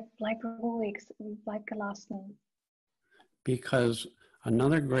 bleib ruhig, bleib gelassen. Because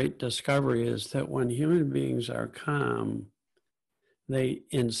another great discovery is that when human beings are calm, they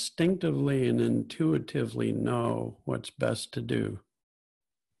instinctively and intuitively know what's best to do.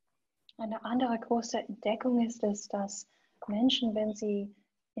 Eine andere große Entdeckung ist es, dass Menschen, wenn sie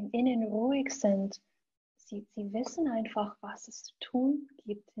im Innen ruhig sind, sie wissen einfach, was es zu tun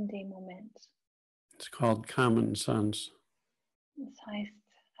gibt in dem Moment. It's called common sense. Das heißt,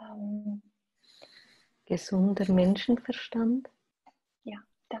 gesunder Menschenverstand. ja,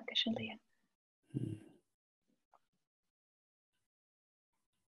 danke schön, Lea.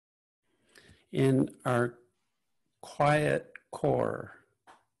 In our quiet core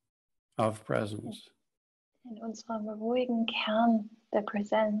of presence, In unserem ruhigen Kern der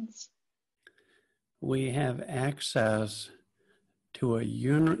Präsenz we have access to a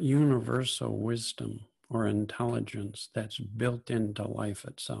universal wisdom or intelligence that's built into life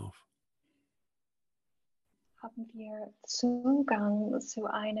itself. haben wir Zugang zu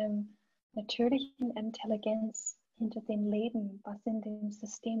einem natürlichen Intelligenz hinter dem Leben, was in dem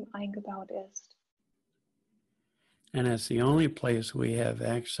System eingebaut ist. And it's the only place we have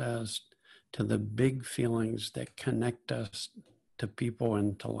access to the big feelings that connect us to people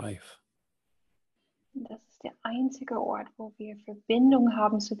and to life. Das ist der einzige Ort, wo wir Verbindung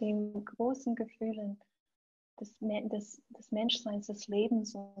haben zu den großen Gefühlen, des Menschseins, des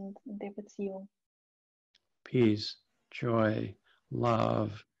Lebens und der Beziehung. Peace, joy,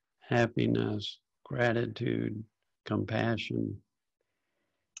 love, happiness, gratitude, compassion.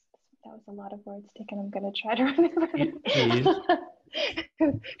 That was a lot of words, Dicken. I'm going to try to remember. Peace,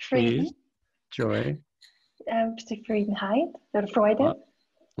 Frieden, peace, joy, Zufriedenheit oder Freude,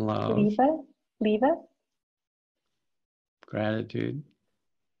 love, Liebe, gratitude,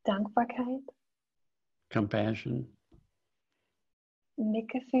 Dankbarkeit, compassion.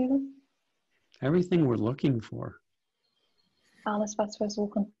 Mitgefühl, Everything we're looking for. alles, was wir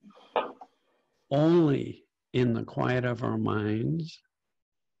suchen. Only in the quiet of our minds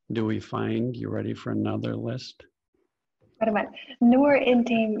do we find, you ready for another list? Warte mal, nur in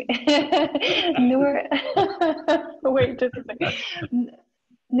dem, wait just a second.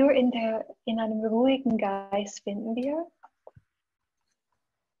 Nur in einem ruhigen Geist finden wir.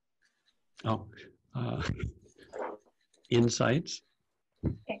 Insights,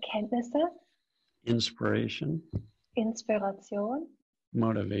 Erkenntnisse, inspiration, Inspiration,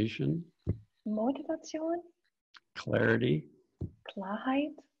 motivation, Motivation, clarity,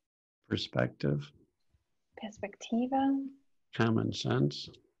 Klarheit, perspective, Perspektive, common sense,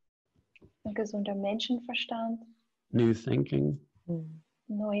 ein gesunder Menschenverstand, new thinking,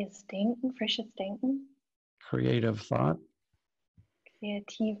 neues Denken, frisches Denken, creative thought.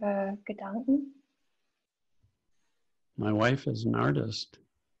 kreative Gedanken. My wife is an artist.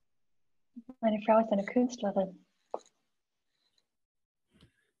 Meine Frau ist eine Künstlerin.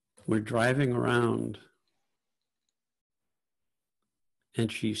 We're driving around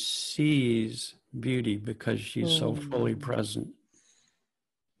and she sees beauty because she's so fully present.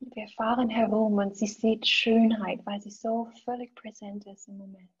 Wir fahren herum und sie sieht Schönheit, weil sie so völlig präsent ist im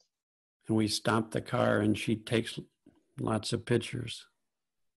Moment. And we stop the car and she takes lots of pictures.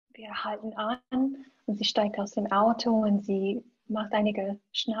 Wir halten an und sie steigt aus dem Auto und sie macht einige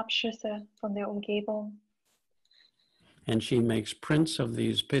Schnappschüsse von der Umgebung. And she makes prints of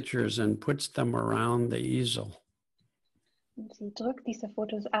these pictures and puts them around the easel. Und sie drückt diese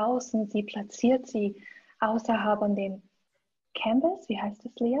Fotos aus und sie platziert sie außerhalb an dem Canvas, wie heißt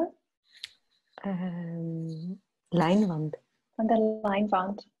das, Lea? Leinwand. An der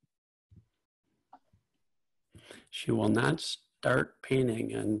Leinwand. She will not start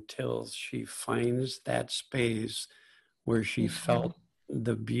painting until she finds that space where she felt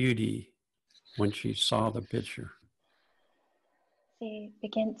the beauty when she saw the picture. Sie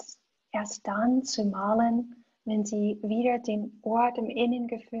beginnt erst dann zu malen, wenn sie wieder den Ort im Innen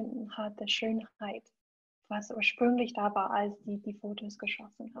gefunden hat, der Schönheit, was ursprünglich da war, als sie die Fotos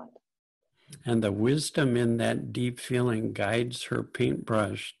geschossen hat. And the wisdom in that deep feeling guides her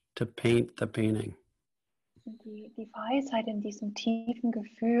paintbrush to paint the painting. Und die Weisheit in diesem tiefen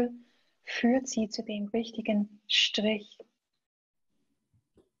Gefühl führt sie zu dem richtigen Strich.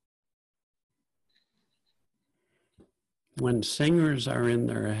 When singers are in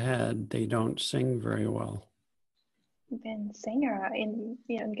their head, they don't sing very well. Wenn Sänger in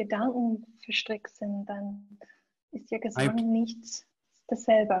ihren Gedanken verstrickt sind, dann ist ihr Gesang nicht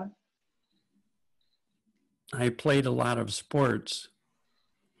dasselbe. I played a lot of sports.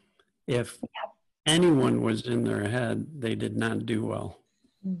 If anyone was in their head, they did not do well.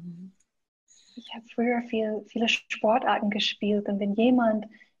 Ich habe früher viele Sportarten gespielt und wenn jemand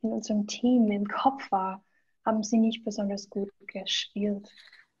in unserem Team im Kopf war, haben sie nicht besonders gut gespielt.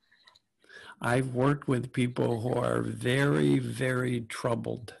 I've worked with people who are very, very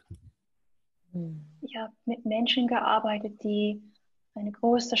troubled. Ich habe mit Menschen gearbeitet, die eine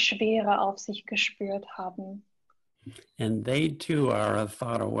große Schwere auf sich gespürt haben. And they too are a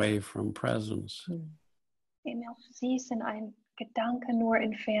thought away from presence. Und auch sie sind ein Gedanke nur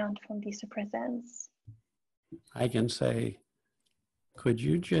entfernt von dieser Präsenz. I can say, could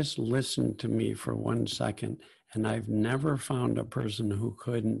you just listen to me for 1 second? And I've never found a person who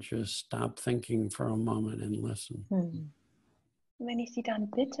couldn't just stop thinking for a moment and listen. Wenn ich sie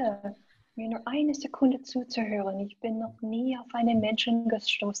dann bitte, mir nur eine Sekunde zuzuhören, ich bin noch nie auf einen Menschen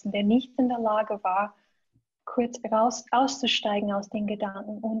gestoßen, der nicht in der Lage war, kurz auszusteigen aus den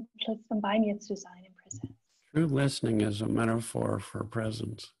Gedanken und plötzlich bei mir zu sein in Präsenz. True listening is a metaphor for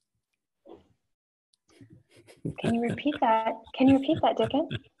presence. Can you repeat that? Can you repeat that, Dicken?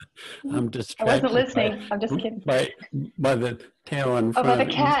 I'm I distracted. wasn't listening. I'm just kidding. By the tail in front. By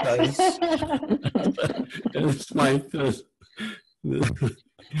the cat. It's like this.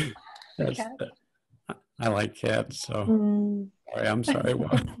 Cat. I like cats, so I'm sorry. Where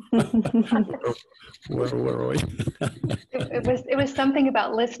were we? It was something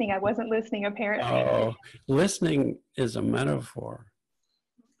about listening. I wasn't listening apparently. Oh, listening is a metaphor.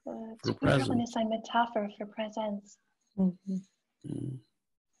 Zuhören ist eine Metapher für Präsenz. Mhm. Mm.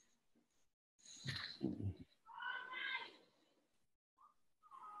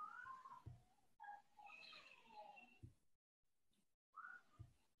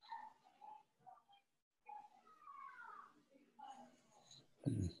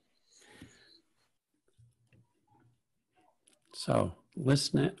 So,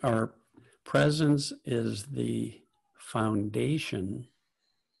 listen, our presence is the foundation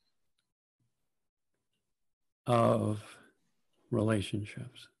of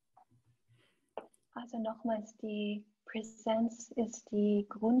relationships. Also nochmals, die Präsenz ist die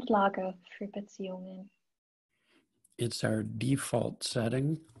Grundlage für Beziehungen. It's our default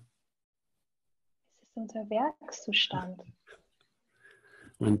setting. Es ist unser Werkzustand.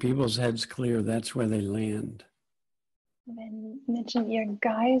 When people's heads clear, that's where they land. Wenn Menschen ihren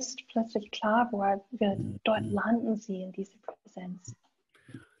Geist plötzlich klar wird, dort landen sie in dieser Präsenz.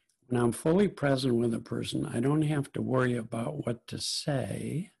 When I'm fully present with a person, I don't have to worry about what to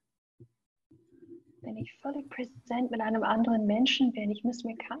say. Wenn ich völlig präsent mit einem anderen Menschen bin, ich muss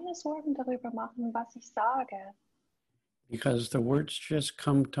mir keine Sorgen darüber machen, was ich sage, Because the words just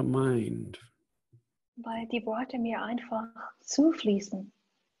come to mind. weil die Worte mir einfach zufließen.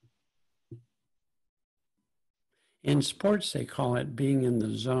 In sports, they call it being in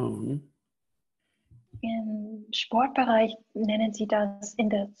the zone. Im Sportbereich nennen sie das, in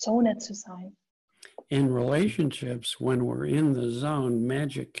der Zone zu sein. In relationships, when we're in the zone,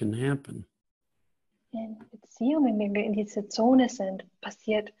 magic can happen. In Beziehungen, wenn wir in dieser Zone sind,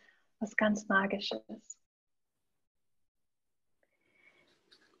 passiert was ganz Magisches.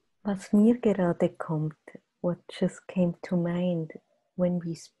 Was mir gerade kommt, what just came to mind when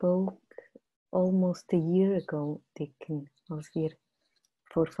we spoke almost a year ago, Dicken, als wir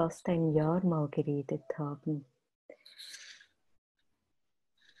vor fast einem Jahr mal geredet haben.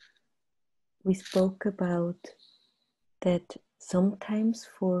 We spoke about that sometimes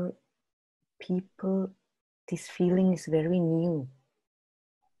for people this feeling is very new.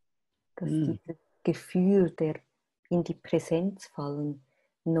 Dass dieses Gefühl der in die Präsenz fallen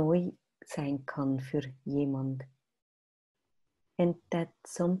neu sein kann für jemand. And that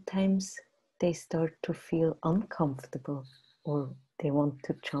sometimes they start to feel uncomfortable or they want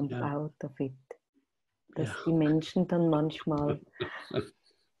to jump out of it. Dass die Menschen dann manchmal,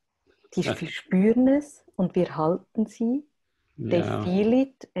 die spüren es und wir halten sie. They feel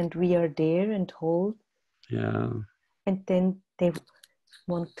it and we are there and hold. And then they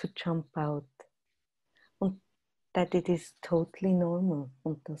want to jump out. Und that it is totally normal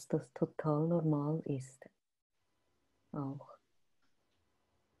und dass das total normal ist. Auch.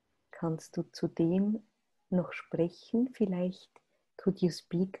 Kannst du zu dem noch sprechen? Vielleicht, could you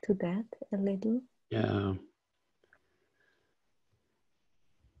speak to that a little? Yeah.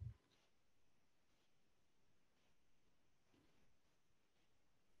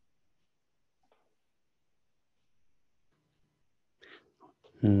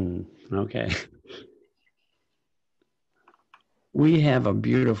 Okay. We have a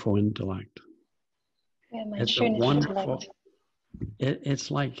beautiful intellect. It's a wonderful.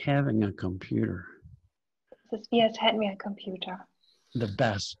 It's like having a computer. Es ist wie, als hätten wir einen Computer. The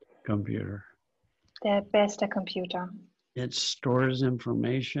best computer. Der beste Computer. It stores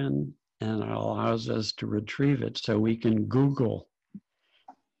information and allows us to retrieve it so we can Google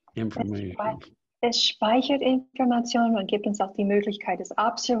information. Es speichert Informationen und gibt uns auch die Möglichkeit, es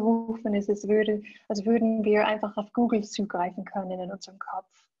abzurufen. Es ist, als würden wir einfach auf Google zugreifen können in unserem Kopf.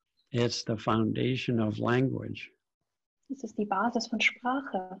 It's the foundation of language. Es ist die Basis von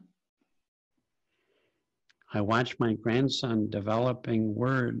Sprache. I watch my grandson developing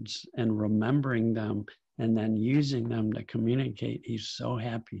words and remembering them and then using them to communicate. He's so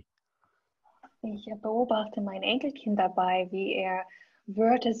happy. Ich beobachte mein Enkelkind dabei, wie er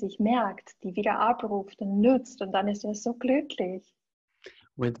Wörter sich merkt, die wieder abruft und nutzt und dann ist er so glücklich.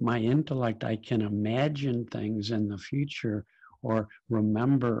 With my intellect, I can imagine things in the future or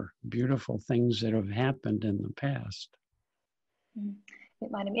remember beautiful things that have happened in the past.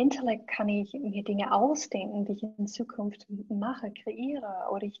 Mit meinem Intellekt kann ich mir Dinge ausdenken, die ich in Zukunft mache, kreiere,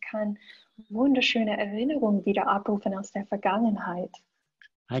 oder ich kann wunderschöne Erinnerungen wieder abrufen aus der Vergangenheit.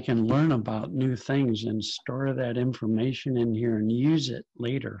 I can learn about new things and store that information in here and use it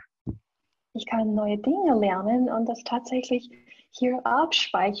later. Ich kann neue Dinge lernen und das tatsächlich hier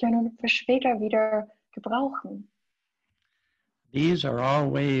abspeichern und für später wieder gebrauchen. These are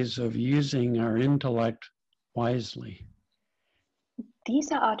all ways of using our intellect wisely.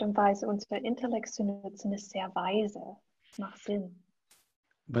 Diese Art und Weise, unser Intellekt zu nutzen, ist sehr weise. Es macht Sinn.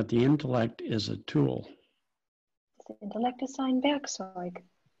 But the intellect is a tool. Das Intellekt ist ein Werkzeug.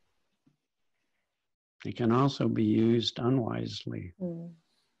 It can also be used unwisely.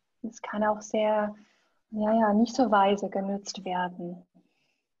 Es kann auch sehr, nicht so weise genutzt werden.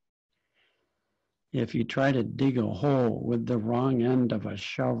 If you try to dig a hole with the wrong end of a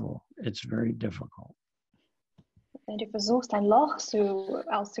shovel, it's very difficult. Wenn du versuchst, ein Loch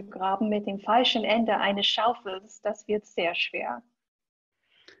auszugraben mit dem falschen Ende eines Schaufels, das wird sehr schwer.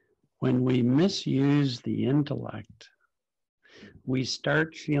 When we misuse the intellect, we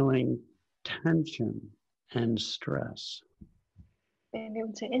start feeling tension and stress. Wenn wir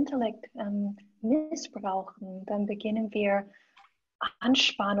unser Intellekt missbrauchen, dann beginnen wir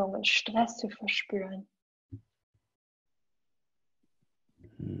Anspannung und Stress zu verspüren.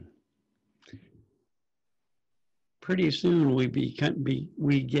 Pretty soon we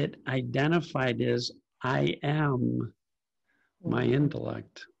get identified as I am my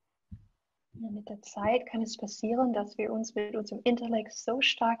intellect. Mit der Zeit kann es passieren, dass wir uns mit unserem Intellekt so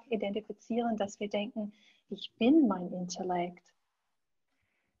stark identifizieren, dass wir denken, ich bin mein Intellekt.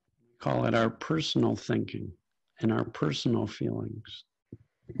 Call it our personal thinking and our personal feelings.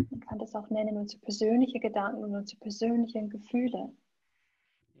 Man kann das auch nennen, unsere persönlichen Gedanken und unsere persönlichen Gefühle.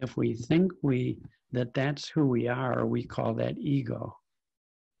 If we think that's who we are, we call that ego.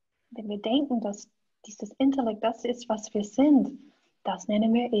 Wenn wir denken, dass dieses Intellekt das ist, was wir sind, das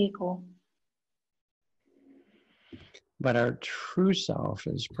nennen wir Ego. But our true self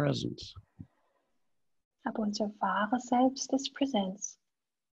is presence. Aber unser wahres Selbst ist Präsenz.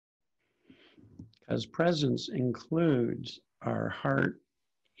 Because presence includes our heart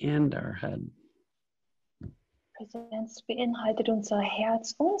and our head. Präsenz beinhaltet unser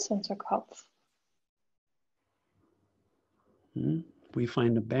Herz und unser Kopf. We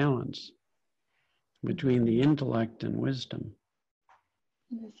find a balance between the intellect and wisdom.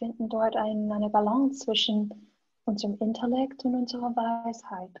 Wir finden dort eine Balance zwischen unserem Intellekt und unserer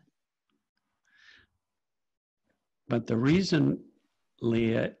Weisheit. But the reason,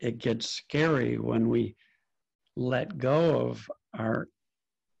 Leah, it gets scary when we let go of our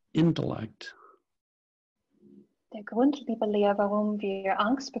intellect. Der Grund, liebe Lea, warum wir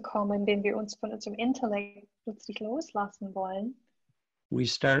Angst bekommen, wenn wir uns von unserem Intellekt plötzlich loslassen wollen. We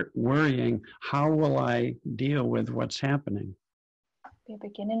start worrying, how will I deal with what's happening? Wir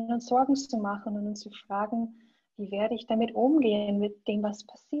beginnen uns Sorgen zu machen und uns zu fragen, wie werde ich damit umgehen mit dem, was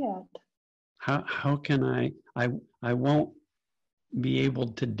passiert? How can I won't be able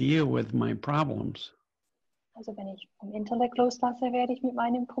to deal with my problems. Also wenn ich vom Intellekt loslasse, werde ich mit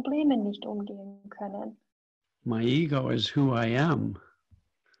meinen Problemen nicht umgehen können. My ego is who I am.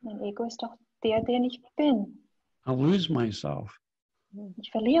 Mein Ego ist doch der ich bin. I'll lose myself.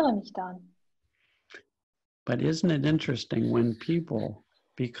 Ich verliere mich dann. But isn't it interesting when people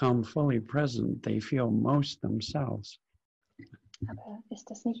become fully present, they feel most themselves. Aber ist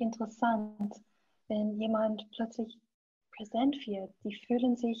das nicht interessant, wenn jemand plötzlich präsent wird? Die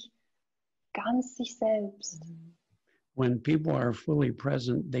fühlen sich ganz sich selbst. When people are fully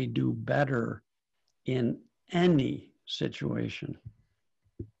present, they do better in any situation.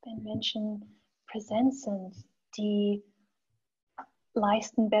 Wenn Menschen präsent sind, die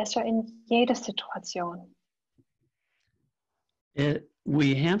leisten besser in jeder Situation.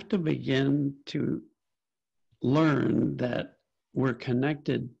 We have to begin to learn that we're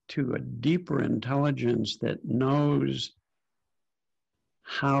connected to a deeper intelligence that knows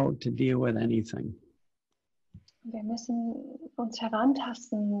how to deal with anything. Wir müssen uns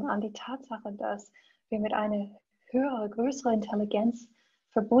herantasten an die Tatsache, dass wir mit einer höheren, größeren Intelligenz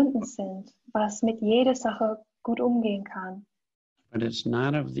verbunden sind, was mit jeder Sache gut umgehen kann. But it's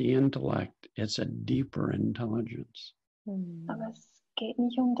not of the intellect, it's a deeper intelligence. Aber es geht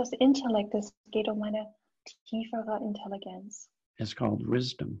nicht um das Intellekt, es geht um eine tiefere Intelligenz. It's called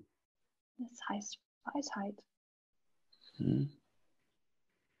wisdom. Das heißt Weisheit.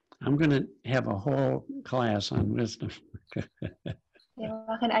 I'm going to have a whole class on wisdom. Wir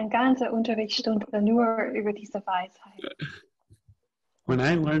machen eine ganze Unterrichtsstunde nur über diese Weisheit. When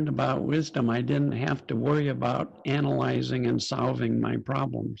I learned about wisdom, I didn't have to worry about analyzing and solving my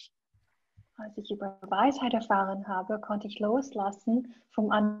problems. Als ich über Weisheit erfahren habe, konnte ich loslassen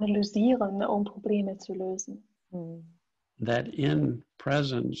vom Analysieren, um Probleme zu lösen. That in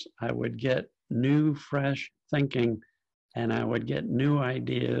presence, I would get new, fresh thinking, and I would get new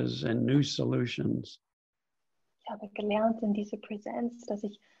ideas and new solutions. Ich habe gelernt in dieser Präsenz, dass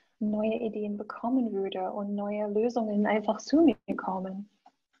ich neue Ideen bekommen würde und neue Lösungen einfach zu mir kommen.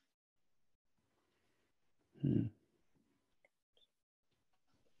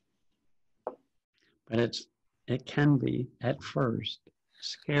 But it can be, at first,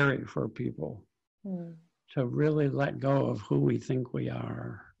 scary for people to really let go of who we think we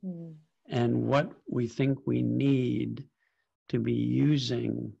are and what we think we need to be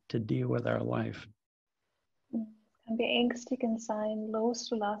using to deal with our life. Es kann beängstigend sein,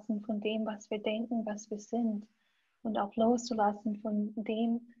 loszulassen von dem, was wir denken, was wir sind. Und auch loszulassen von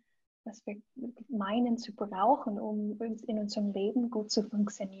dem, was wir meinen zu brauchen, um in unserem Leben gut zu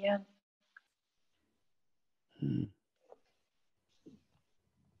funktionieren.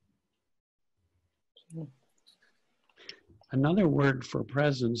 Another word for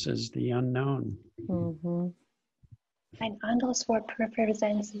presence is the unknown. Ein anderes Wort für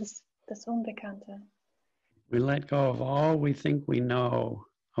Präsenz ist das Unbekannte. We let go of all we think we know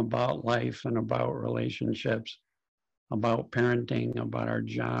about life and about relationships, about parenting, about our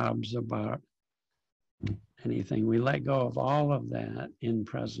jobs, about anything. We let go of all of that in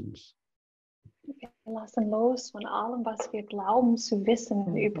presence. Wir lassen los von allem, was wir glauben zu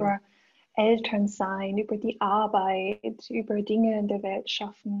wissen über Elternsein, über die Arbeit, über Dinge in der Welt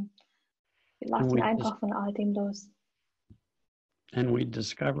schaffen. Wir lassen einfach von all dem los. And we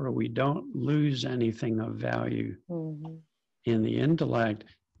discover we don't lose anything of value in the intellect,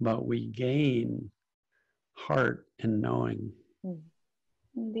 but we gain heart and knowing.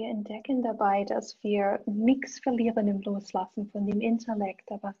 Wir entdecken dabei, dass wir nichts verlieren im Loslassen von dem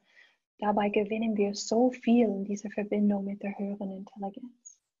Intellekt, aber dabei gewinnen wir so viel in dieser Verbindung mit der höheren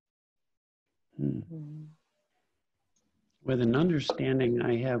Intelligenz. With an understanding,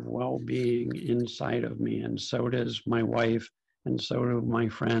 I have well-being inside of me, and so does my wife, and so do my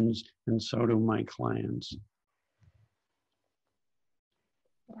friends, and so do my clients.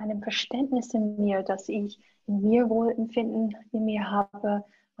 Mit einem Verständnis in mir, dass ich in mir Wohlempfinden in mir habe.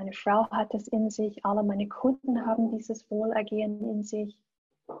 Meine Frau hat es in sich, alle meine Kunden haben dieses Wohlergehen in sich.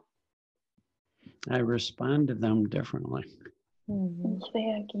 I respond to them differently. Ich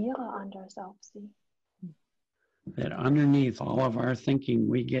reagiere anders auf sie. That underneath all of our thinking,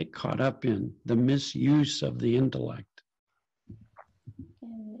 we get caught up in the misuse of the intellect.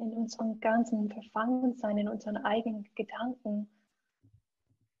 In unserem ganzen Verfangensein, in unseren eigenen Gedanken.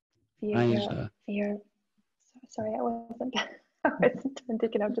 Sorry, I wasn't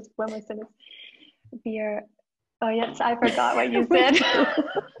thinking, I'm just one more sentence. Oh yes, I forgot what you said.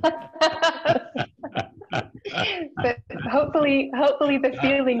 But hopefully the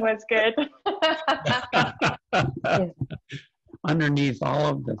feeling was good. Underneath all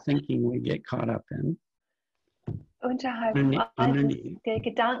of the thinking we get caught up in. Unterhalb der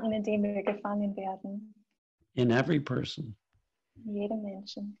Gedanken, in denen wir gefangen werden. In every person. Jedem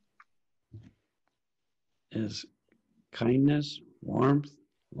Menschen. Is kindness, warmth,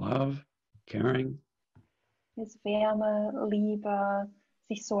 love, caring. Ist Wärme, Liebe,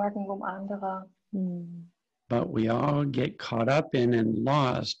 sich sorgen andere. But we all get caught up in and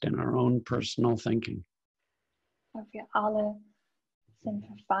lost in our own personal thinking. Aber wir alle sind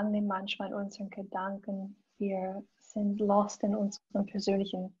verfangen manchmal in unseren Gedanken. Wir sind lost in unserem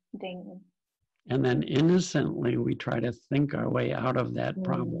persönlichen Denken. And then innocently we try to think our way out of that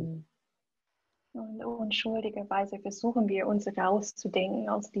problem. Und unschuldigerweise versuchen wir, uns rauszudenken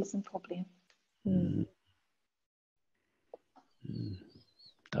aus diesem Problem.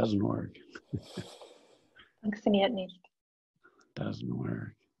 Doesn't work. Funktioniert nicht. Doesn't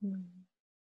work.